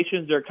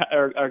expectations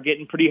are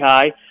getting pretty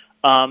high,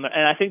 and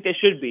I think they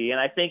should be. And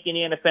I think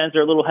Indiana fans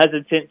are a little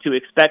hesitant to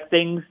expect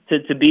things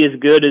to be as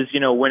good as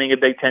winning a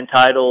Big Ten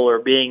title or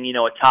being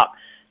a top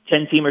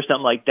 10 team or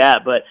something like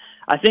that. But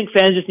I think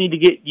fans just need to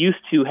get used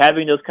to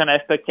having those kind of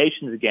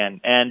expectations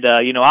again. And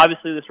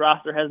obviously this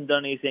roster hasn't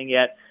done anything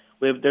yet.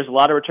 There's a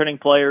lot of returning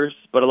players,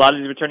 but a lot of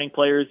these returning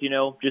players,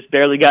 just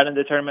barely got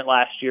into the tournament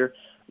last year.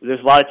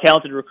 There's a lot of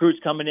talented recruits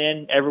coming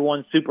in.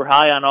 Everyone's super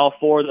high on all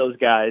 4 of those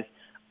guys.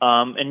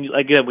 And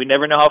again, we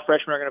never know how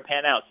freshmen are going to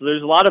pan out. So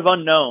there's a lot of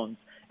unknowns,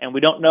 and we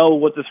don't know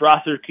what this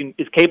roster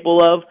is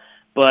capable of.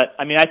 But,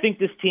 I think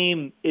this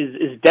team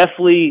is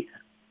definitely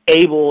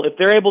able, if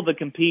they're able to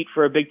compete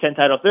for a Big Ten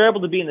title, if they're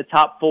able to be in the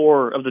top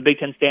 4 of the Big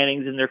Ten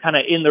standings and they're kind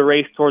of in the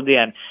race toward the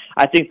end,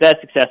 I think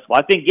that's successful.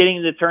 I think getting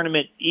to the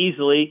tournament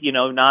easily,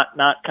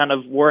 not kind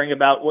of worrying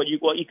about what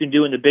you can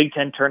do in the Big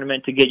Ten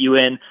tournament to get you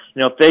in.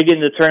 If they get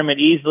in the tournament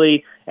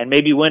easily and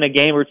maybe win a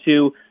game or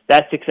two,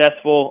 that's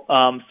successful.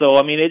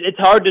 It's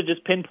hard to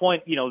just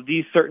pinpoint,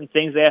 these certain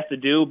things they have to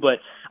do. But,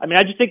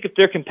 I just think if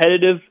they're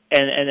competitive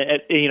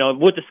and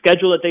with the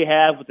schedule that they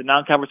have, with the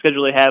non-conference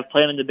schedule they have,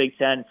 playing in the Big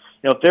Ten,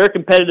 if they're a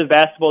competitive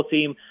basketball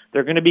team,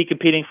 they're going to be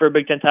competing for a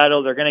Big Ten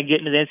title. They're going to get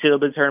into the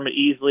NCAA tournament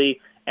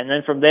easily. And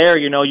then from there,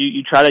 you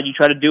try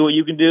to do what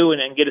you can do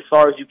and get as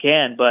far as you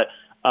can. But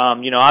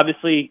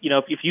Obviously,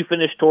 if you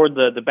finish toward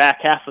the back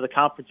half of the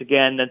conference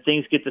again, then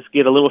things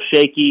get a little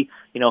shaky.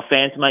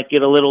 Fans might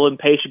get a little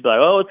impatient, be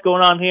like, oh, what's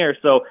going on here?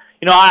 So,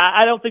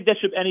 I don't think that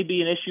should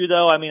be an issue,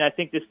 though. I mean, I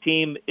think this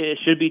team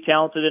should be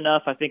talented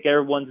enough. I think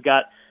everyone's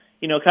got,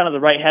 kind of the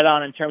right head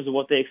on in terms of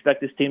what they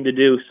expect this team to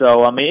do.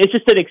 So, I mean, it's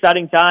just an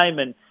exciting time,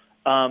 and,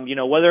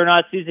 whether or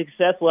not it's a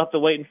success, we'll have to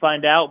wait and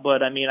find out.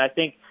 But, I mean, I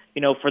think,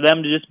 for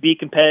them to just be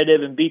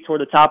competitive and be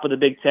toward the top of the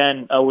Big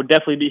Ten would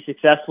definitely be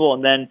successful.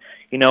 And then,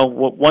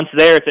 once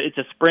there, it's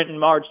a sprint in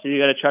March, so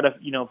you got to try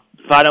to,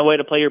 find a way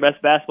to play your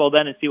best basketball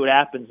then and see what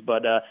happens.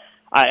 But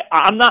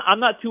I'm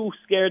not too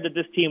scared that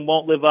this team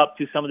won't live up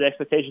to some of the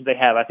expectations they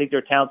have. I think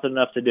they're talented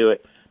enough to do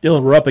it.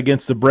 Dylan, we're up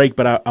against the break,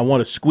 but I want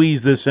to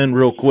squeeze this in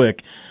real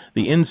quick.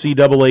 The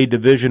NCAA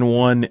Division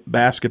I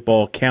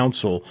Basketball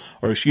Council,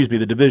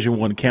 the Division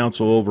I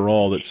Council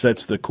overall that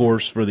sets the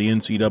course for the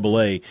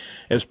NCAA,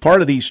 as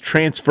part of these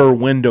transfer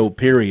window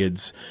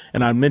periods,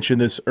 and I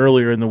mentioned this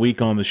earlier in the week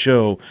on the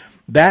show,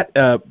 that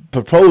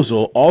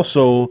proposal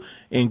also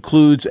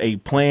includes a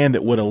plan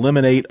that would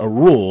eliminate a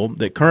rule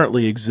that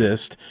currently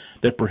exists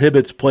that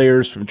prohibits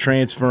players from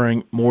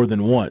transferring more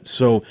than once.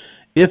 So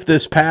if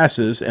this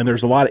passes, and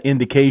there's a lot of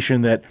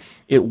indication that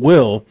it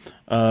will,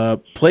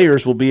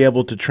 players will be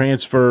able to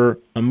transfer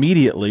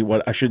immediately,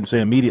 I shouldn't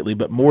say immediately,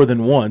 but more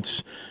than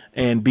once,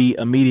 and be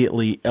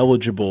immediately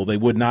eligible. They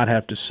would not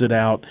have to sit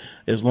out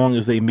as long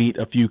as they meet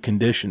a few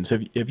conditions.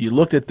 Have you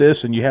looked at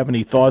this, and you have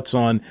any thoughts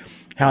on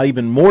how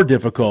even more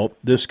difficult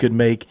this could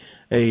make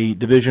a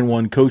Division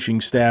I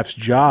coaching staff's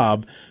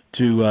job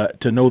to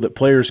know that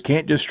players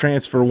can't just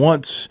transfer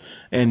once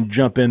and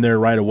jump in there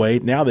right away?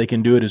 Now they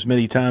can do it as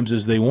many times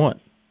as they want.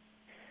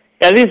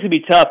 Yeah, I think it's going to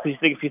be tough because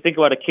if you think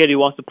about a kid who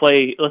wants to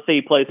play, let's say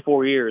he plays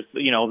 4 years,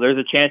 there's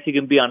a chance he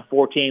can be on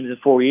 4 teams in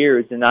 4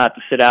 years and not have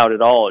to sit out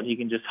at all, and he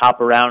can just hop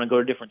around and go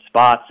to different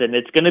spots, and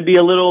it's going to be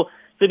a little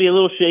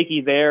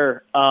shaky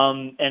there.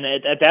 And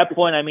at that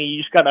point, I mean, you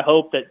just got to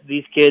hope that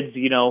these kids,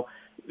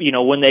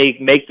 when they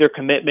make their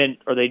commitment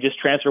or they just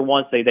transfer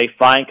once, they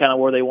find kind of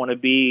where they want to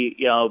be,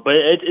 but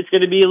it's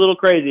going to be a little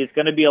crazy. It's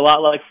going to be a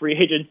lot like free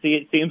agency,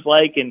 it seems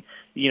like, and,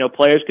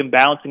 players can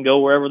bounce and go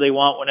wherever they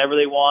want, whenever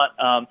they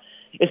want.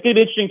 It's going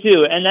to be interesting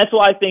too. And that's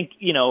why I think,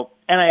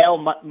 NIL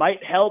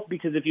might help,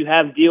 because if you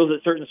have deals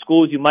at certain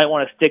schools, you might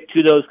want to stick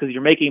to those because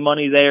you're making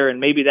money there,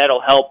 and maybe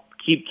that'll help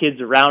keep kids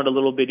around a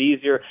little bit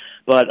easier.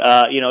 But,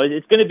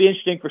 it's going to be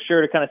interesting for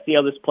sure to kind of see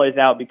how this plays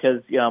out,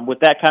 because with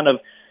that kind of,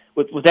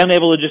 with them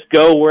able to just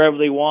go wherever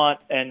they want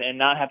and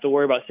not have to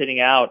worry about sitting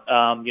out,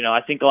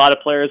 I think a lot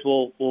of players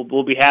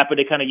will be happy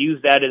to kind of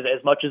use that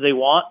as much as they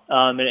want.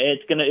 And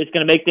it's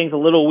gonna make things a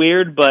little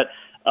weird, but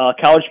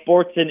college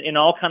sports in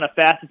all kind of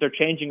facets are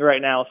changing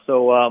right now.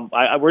 So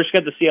we're just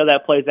going to see how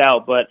that plays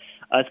out. But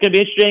it's going to be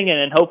interesting,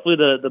 and hopefully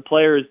the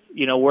players,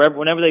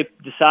 whenever they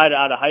decide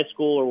out of high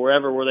school or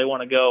where they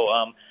want to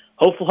go,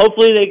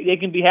 hopefully they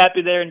can be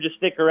happy there and just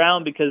stick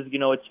around, because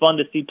it's fun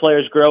to see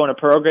players grow in a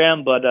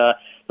program, but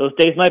those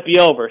days might be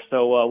over.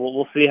 So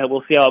we'll see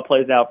how it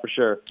plays out for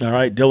sure. All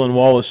right, Dylan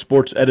Wallace,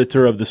 sports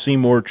editor of the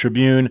Seymour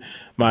Tribune,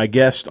 my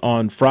guest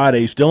on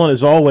Fridays. Dylan,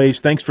 as always,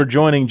 thanks for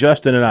joining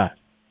Justin and I.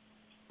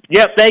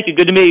 Yep, thank you.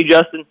 Good to meet you,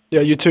 Justin.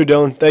 Yeah, you too,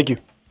 Dylan. Thank you.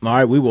 All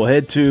right, we will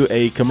head to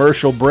a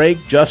commercial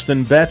break.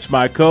 Justin Betts,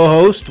 my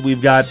co-host.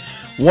 We've got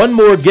one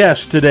more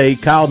guest today.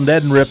 Kyle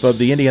Neddenrip of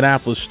the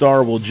Indianapolis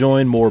Star will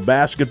join. More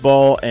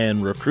basketball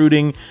and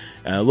recruiting,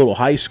 a little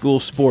high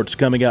school sports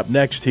coming up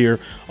next here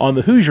on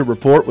the Hoosier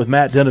Report with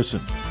Matt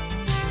Dennison.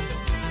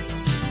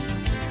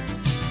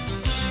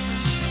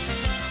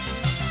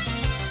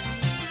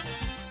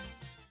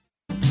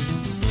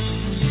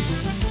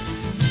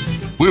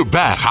 We're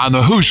back on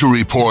the Hoosier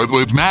Report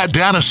with Matt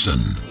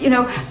Dennison.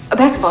 A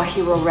basketball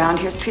hero around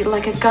here is treated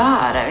like a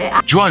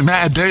god. Join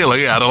Matt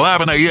daily at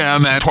 11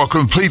 a.m. for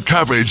complete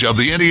coverage of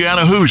the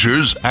Indiana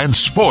Hoosiers and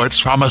sports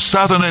from a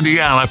Southern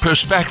Indiana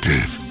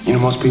perspective.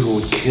 Most people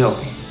would kill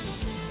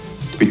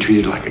to be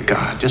treated like a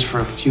god just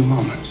for a few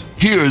moments.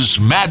 Here's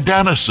Matt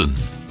Dennison.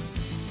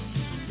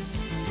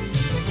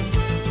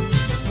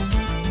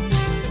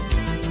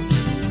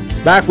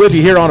 Back with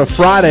you here on a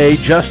Friday,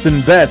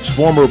 Justin Betts,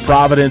 former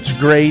Providence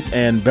great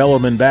and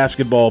Bellarmine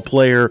basketball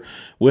player,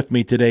 with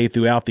me today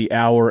throughout the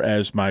hour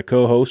as my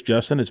co-host.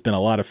 Justin, it's been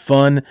a lot of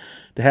fun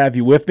to have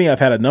you with me. I've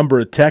had a number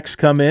of texts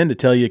come in to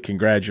tell you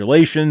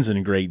congratulations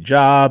and great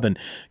job and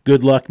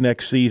good luck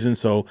next season.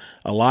 So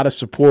a lot of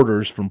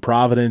supporters from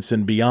Providence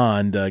and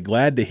beyond.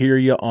 Glad to hear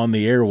you on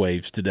the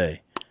airwaves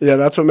today. Yeah,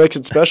 that's what makes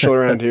it special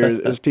around here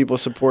is people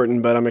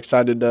supporting, but I'm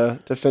excited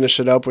to finish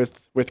it up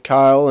with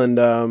Kyle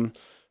and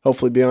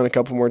hopefully be on a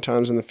couple more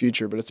times in the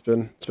future, but it's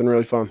been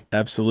really fun.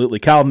 Absolutely.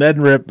 Kyle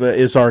Neddenrip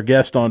is our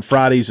guest on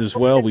Fridays as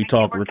well. We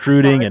talk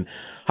recruiting and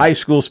high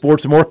school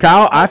sports and more.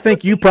 Kyle, I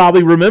think you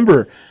probably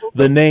remember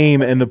the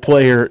name and the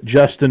player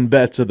Justin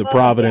Betts of the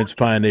Providence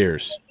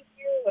Pioneers.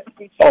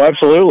 Oh,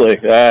 absolutely.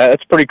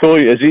 That's pretty cool.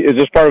 Is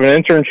this part of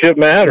an internship,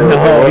 Matt, or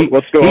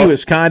what's going on? He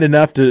was kind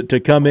enough to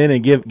come in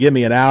and give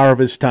me an hour of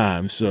his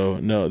time. So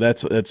no,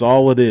 that's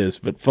all it is,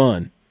 but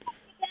fun.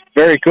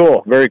 Very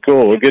cool. Very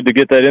cool. Well, good to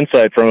get that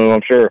insight from him,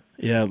 I'm sure.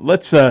 Yeah,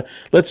 let's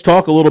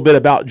talk a little bit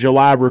about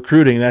July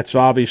recruiting. That's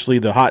obviously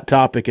the hot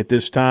topic at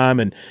this time,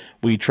 and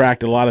we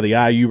tracked a lot of the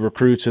IU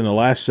recruits in the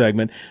last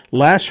segment.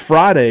 Last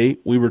Friday,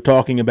 we were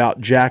talking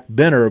about Jack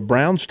Benner of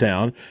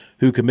Brownstown,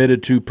 who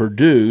committed to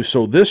Purdue.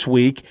 So this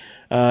week,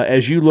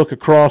 as you look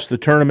across the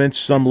tournaments,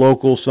 some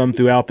local, some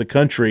throughout the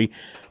country,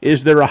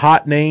 is there a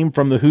hot name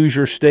from the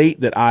Hoosier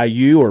State that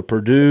IU or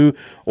Purdue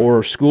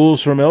or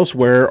schools from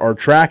elsewhere are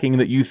tracking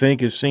that you think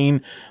has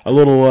seen a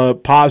little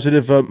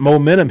positive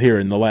momentum here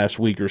in the last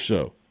week or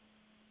so?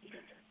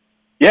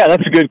 Yeah,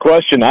 that's a good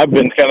question. I've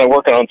been kind of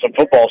working on some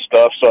football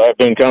stuff, so I've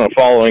been kind of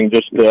following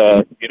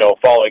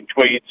following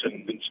tweets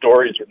and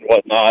stories and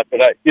whatnot.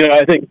 But I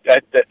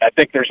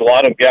think there's a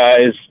lot of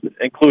guys,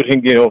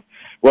 including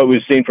what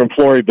we've seen from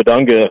Flory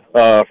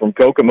Badunga from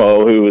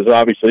Kokomo, who is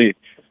obviously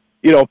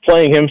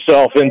playing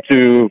himself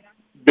into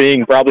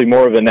being probably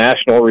more of a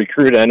national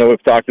recruit. I know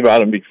we've talked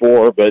about him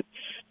before, but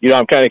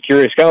I'm kind of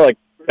curious, kind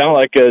of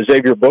like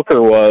Xavier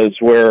Booker was,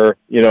 where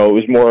it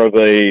was more of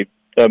a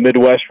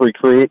Midwest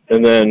recruit,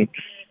 and then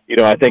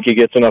I think he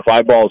gets enough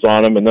eyeballs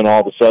on him, and then all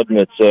of a sudden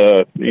it's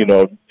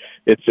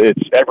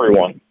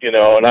everyone, and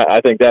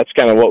I think that's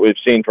kind of what we've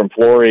seen from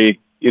Flory,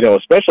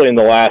 especially in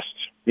the last,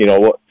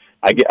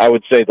 I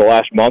would say the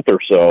last month or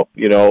so.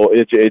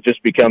 It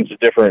just becomes a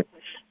different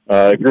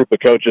group of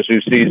coaches who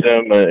sees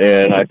him,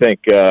 and I think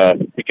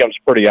it becomes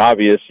pretty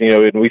obvious,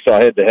 and we saw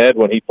head-to-head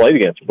when he played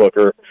against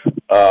Booker,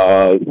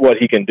 what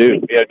he can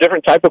do.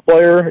 Different type of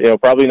player,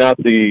 probably not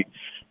the,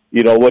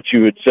 what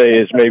you would say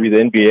is maybe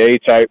the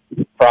NBA type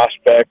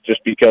prospect,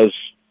 just because,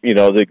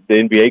 the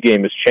NBA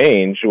game has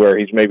changed, where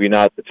he's maybe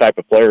not the type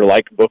of player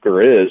like Booker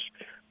is.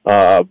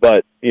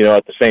 But,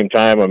 at the same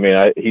time, I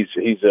mean,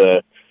 he's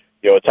a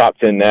top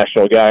 10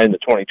 national guy in the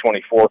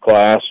 2024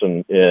 class.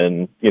 And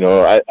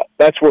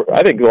that's where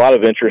I think a lot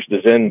of interest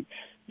is in,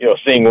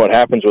 seeing what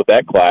happens with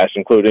that class,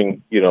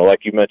 including,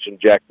 like you mentioned,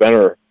 Jack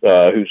Benner,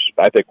 who's,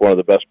 I think, one of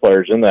the best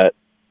players in that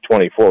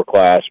 24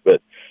 class.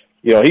 But,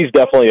 he's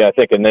definitely, I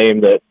think, a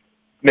name that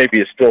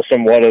maybe is still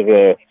somewhat of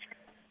a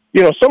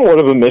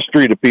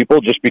mystery to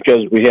people, just because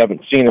we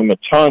haven't seen him a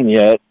ton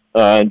yet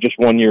in just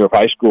 1 year of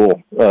high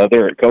school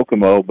there at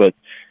Kokomo. But,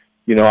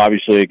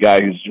 obviously a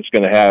guy who's just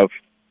going to have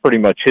pretty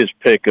much his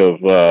pick of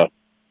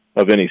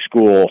any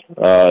school,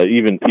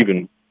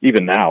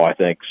 even now, I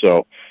think.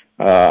 So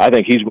I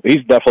think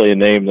he's definitely a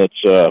name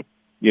that's,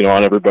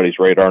 on everybody's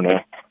radar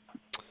now.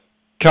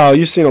 Kyle,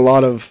 you've seen a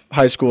lot of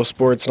high school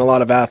sports and a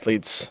lot of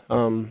athletes,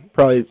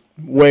 probably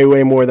way,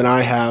 way more than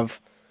I have.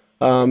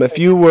 If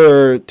you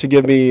were to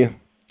give me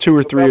 2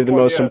 or 3 of the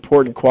most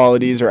important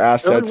qualities or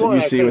assets that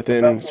you see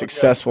within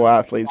successful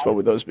athletes, what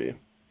would those be?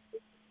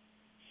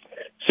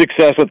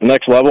 Success at the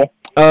next level?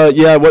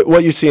 Yeah,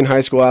 what you see in high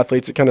school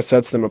athletes, it kind of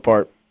sets them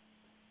apart.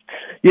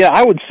 Yeah,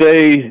 I would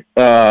say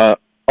a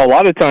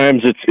lot of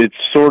times it's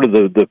sort of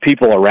the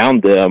people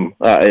around them,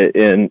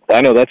 and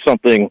I know that's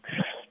something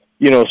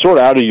sort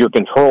of out of your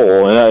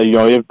control. And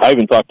I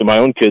even talked to my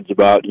own kids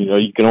about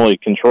you can only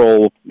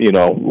control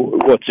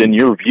what's in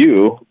your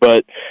view,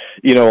 but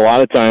a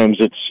lot of times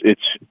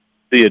it's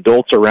the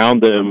adults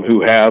around them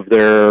who have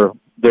their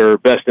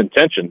best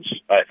intentions.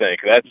 I think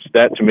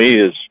that to me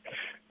is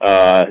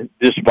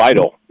just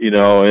vital.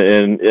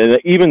 And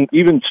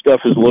even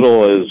stuff as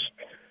little as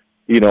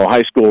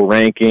high school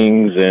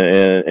rankings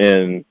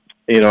and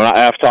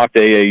I've talked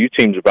to AAU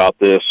teams about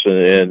this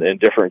and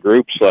different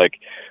groups, like,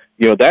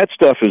 that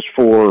stuff is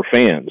for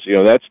fans.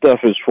 That stuff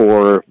is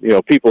for,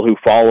 people who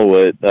follow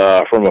it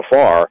from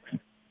afar.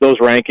 Those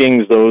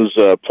rankings, those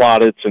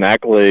plaudits and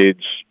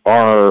accolades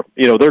are,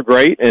 they're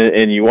great,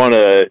 and you want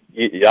to,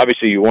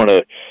 obviously you want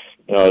to,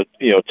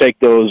 take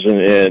those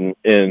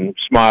and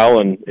smile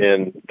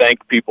and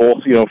thank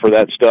people, for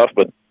that stuff.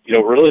 But,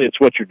 really it's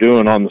what you're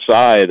doing on the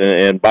side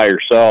and by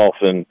yourself.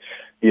 And,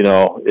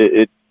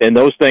 and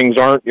those things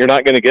you're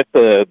not going to get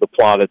the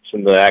plaudits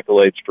and the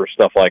accolades for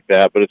stuff like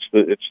that, but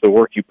it's the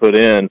work you put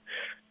in.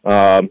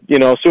 So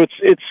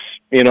it's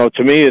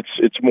to me,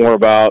 it's more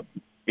about,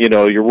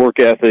 your work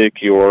ethic,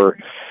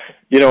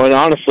 and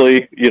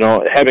honestly,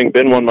 having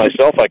been one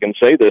myself, I can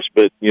say this,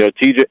 but,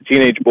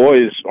 teenage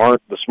boys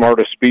aren't the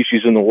smartest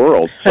species in the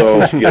world. So,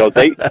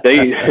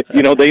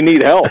 they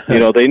need help,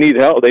 they need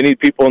help. They need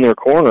people in their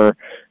corner,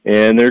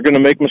 and they're going to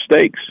make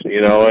mistakes,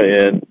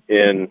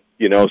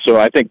 so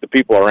I think the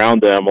people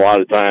around them a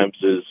lot of times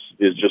is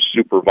just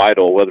super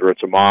vital, whether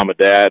it's a mom, a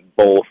dad,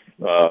 both,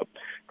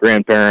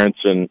 grandparents,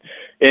 and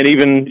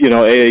even,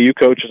 AAU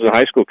coaches and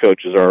high school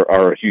coaches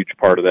are a huge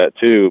part of that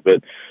too.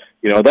 But,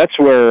 that's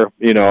where,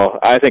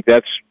 I think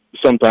that's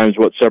sometimes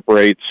what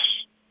separates,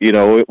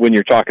 when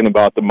you're talking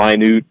about the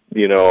minute,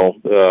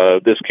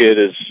 this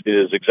kid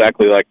is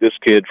exactly like this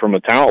kid from a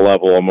talent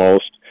level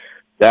almost.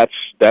 That's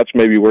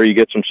maybe where you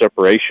get some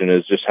separation,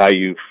 is just how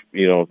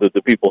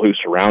the people who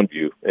surround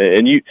you.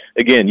 And you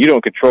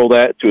don't control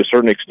that to a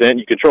certain extent.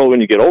 You control it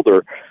when you get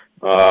older.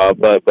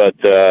 But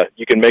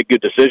you can make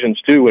good decisions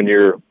too when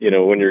you're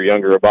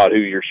younger about who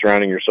you're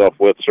surrounding yourself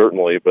with,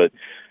 certainly. But,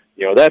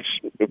 that's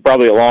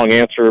probably a long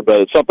answer,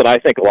 but it's something I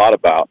think a lot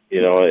about,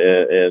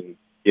 and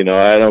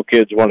I know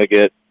kids want to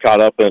get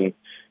caught up in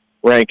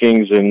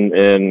rankings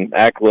and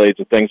accolades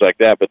and things like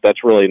that, but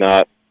that's really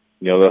not,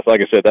 that's,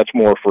 like I said, that's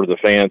more for the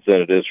fans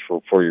than it is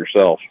for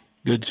yourself.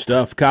 Good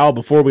stuff. Kyle,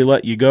 before we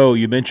let you go,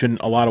 you mentioned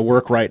a lot of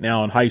work right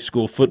now in high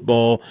school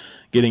football,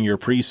 getting your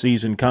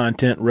preseason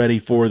content ready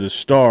for the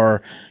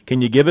Star.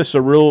 Can you give us a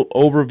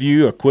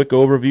quick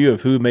overview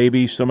of who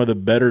maybe some of the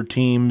better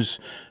teams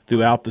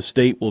throughout the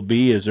state will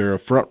be? Is there a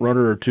front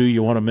runner or two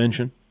you want to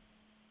mention?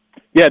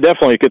 Yeah,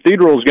 definitely.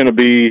 Cathedral is going to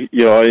be,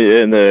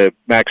 and the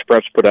Max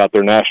Preps put out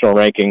their national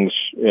rankings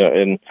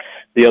in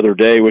the other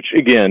day, which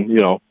again,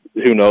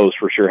 who knows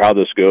for sure how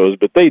this goes,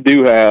 but they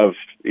do have,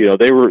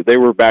 they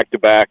were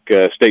back-to-back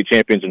state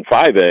champions in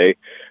 5A.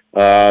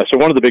 So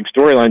one of the big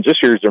storylines this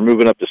year is they're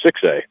moving up to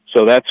 6A.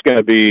 So that's going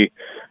to be,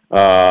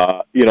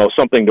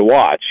 something to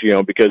watch,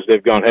 because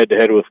they've gone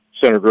head-to-head with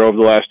Center Grove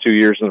the last 2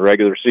 years in the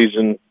regular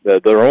season.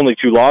 Their only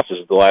 2 losses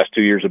the last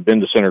 2 years have been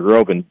to Center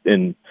Grove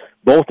in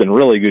both in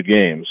really good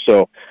games.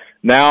 So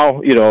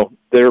now,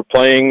 they're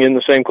playing in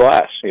the same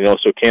class,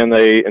 so can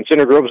they, and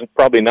Center Grove is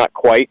probably not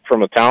quite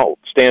from a talent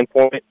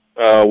standpoint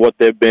what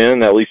they've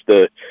been, at least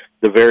the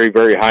very,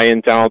 very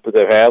high-end talent that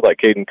they've had, like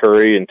Caden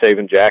Curry and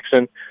Taven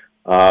Jackson.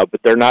 But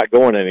they're not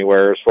going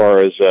anywhere as far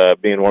as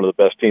being one of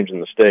the best teams in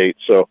the state.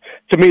 So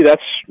to me,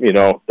 that's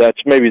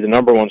maybe the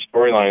number one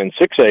storyline in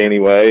 6A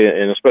anyway,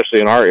 and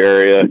especially in our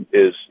area,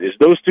 is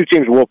those 2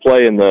 teams will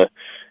play in the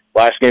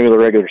last game of the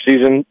regular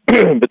season,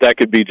 but that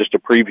could be just a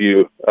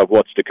preview of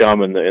what's to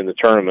come in the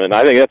tournament.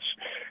 I think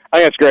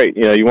that's great.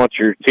 You want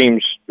your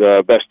teams,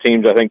 best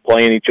teams, I think,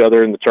 playing each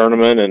other in the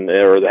tournament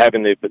or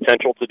having the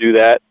potential to do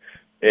that.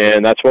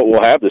 And that's what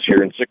we'll have this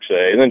year in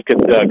 6A. And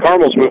then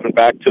Carmel's moving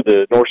back to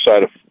the north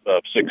side of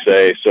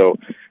 6A, so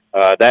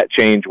that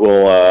change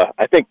will,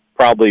 I think,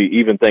 probably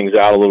even things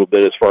out a little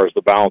bit as far as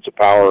the balance of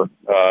power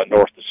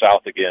north to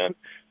south again,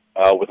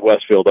 with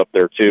Westfield up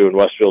there too, and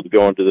Westfield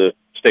going to the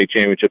state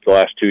championship the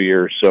last 2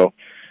 years. So,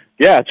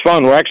 yeah, it's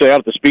fun. We're actually out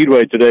at the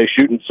Speedway today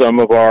shooting some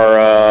of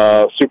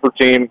our super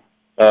team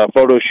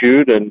photo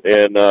shoot and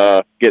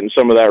getting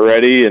some of that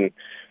ready and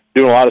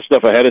doing a lot of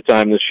stuff ahead of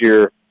time this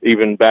year,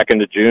 even back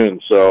into June.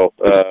 So,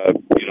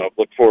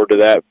 look forward to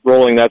that,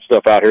 rolling that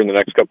stuff out here in the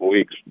next couple of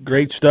weeks.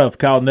 Great stuff.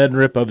 Kyle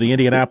Neddenriep of the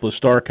Indianapolis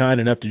Star,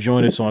 kind enough to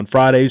join us on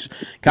Fridays.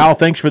 Kyle,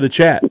 thanks for the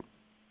chat.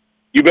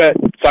 You bet.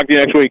 Talk to you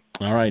next week.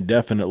 All right,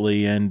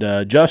 definitely. And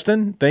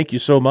Justin, thank you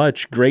so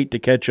much. Great to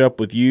catch up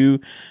with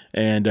you,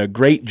 and a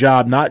great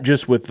job, not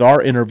just with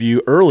our interview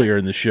earlier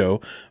in the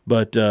show,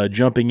 but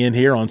jumping in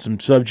here on some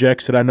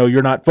subjects that I know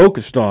you're not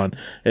focused on,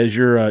 as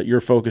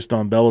you're focused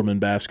on Bellarmine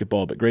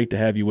basketball. But great to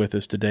have you with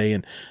us today,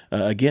 and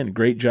again,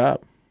 great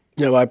job.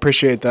 Yeah, well, I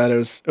appreciate that. It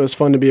was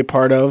fun to be a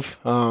part of,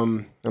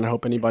 and I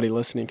hope anybody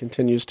listening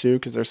continues to,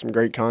 because there's some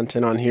great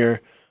content on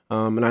here.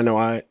 And I know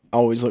I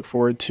always look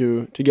forward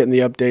to getting the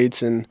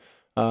updates and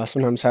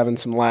sometimes having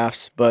some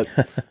laughs. But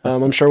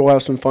I'm sure we'll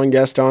have some fun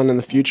guests on in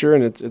the future,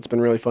 and it's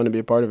been really fun to be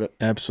a part of it.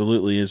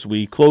 Absolutely. As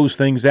we close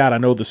things out, I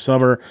know the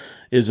summer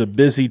is a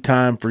busy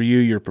time for you.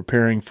 You're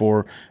preparing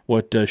for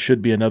what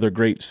should be another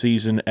great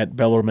season at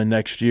Bellarmine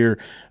next year.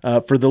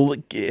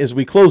 As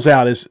we close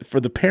out, is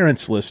for the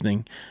parents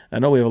listening, I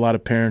know we have a lot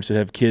of parents that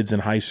have kids in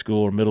high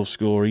school or middle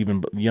school or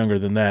even younger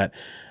than that.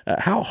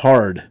 How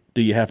hard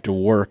do you have to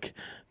work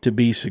to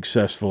be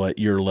successful at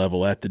your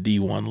level, at the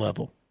D1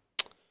 level?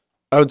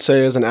 I would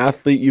say as an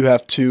athlete, you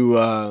have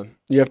to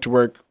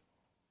work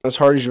as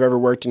hard as you've ever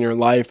worked in your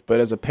life, but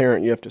as a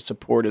parent, you have to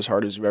support as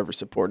hard as you've ever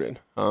supported.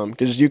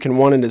 Because you can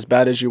want it as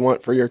bad as you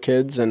want for your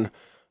kids, and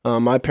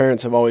my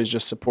parents have always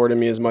just supported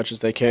me as much as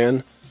they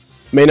can.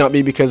 May not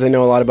be because they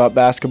know a lot about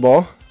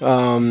basketball,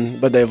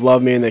 but they've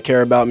loved me and they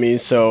care about me.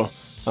 So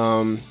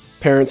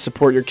parents,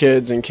 support your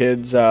kids, and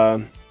kids,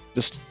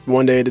 just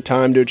one day at a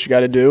time, do what you got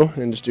to do,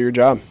 and just do your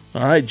job.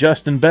 All right,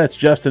 Justin Betts.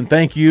 Justin,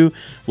 thank you.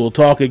 We'll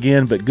talk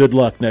again, but good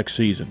luck next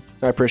season.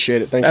 I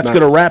appreciate it. Thanks, That's Matt.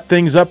 going to wrap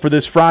things up for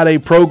this Friday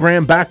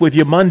program. Back with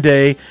you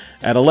Monday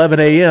at 11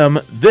 a.m.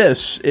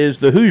 This is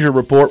the Hoosier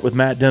Report with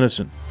Matt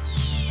Dennison.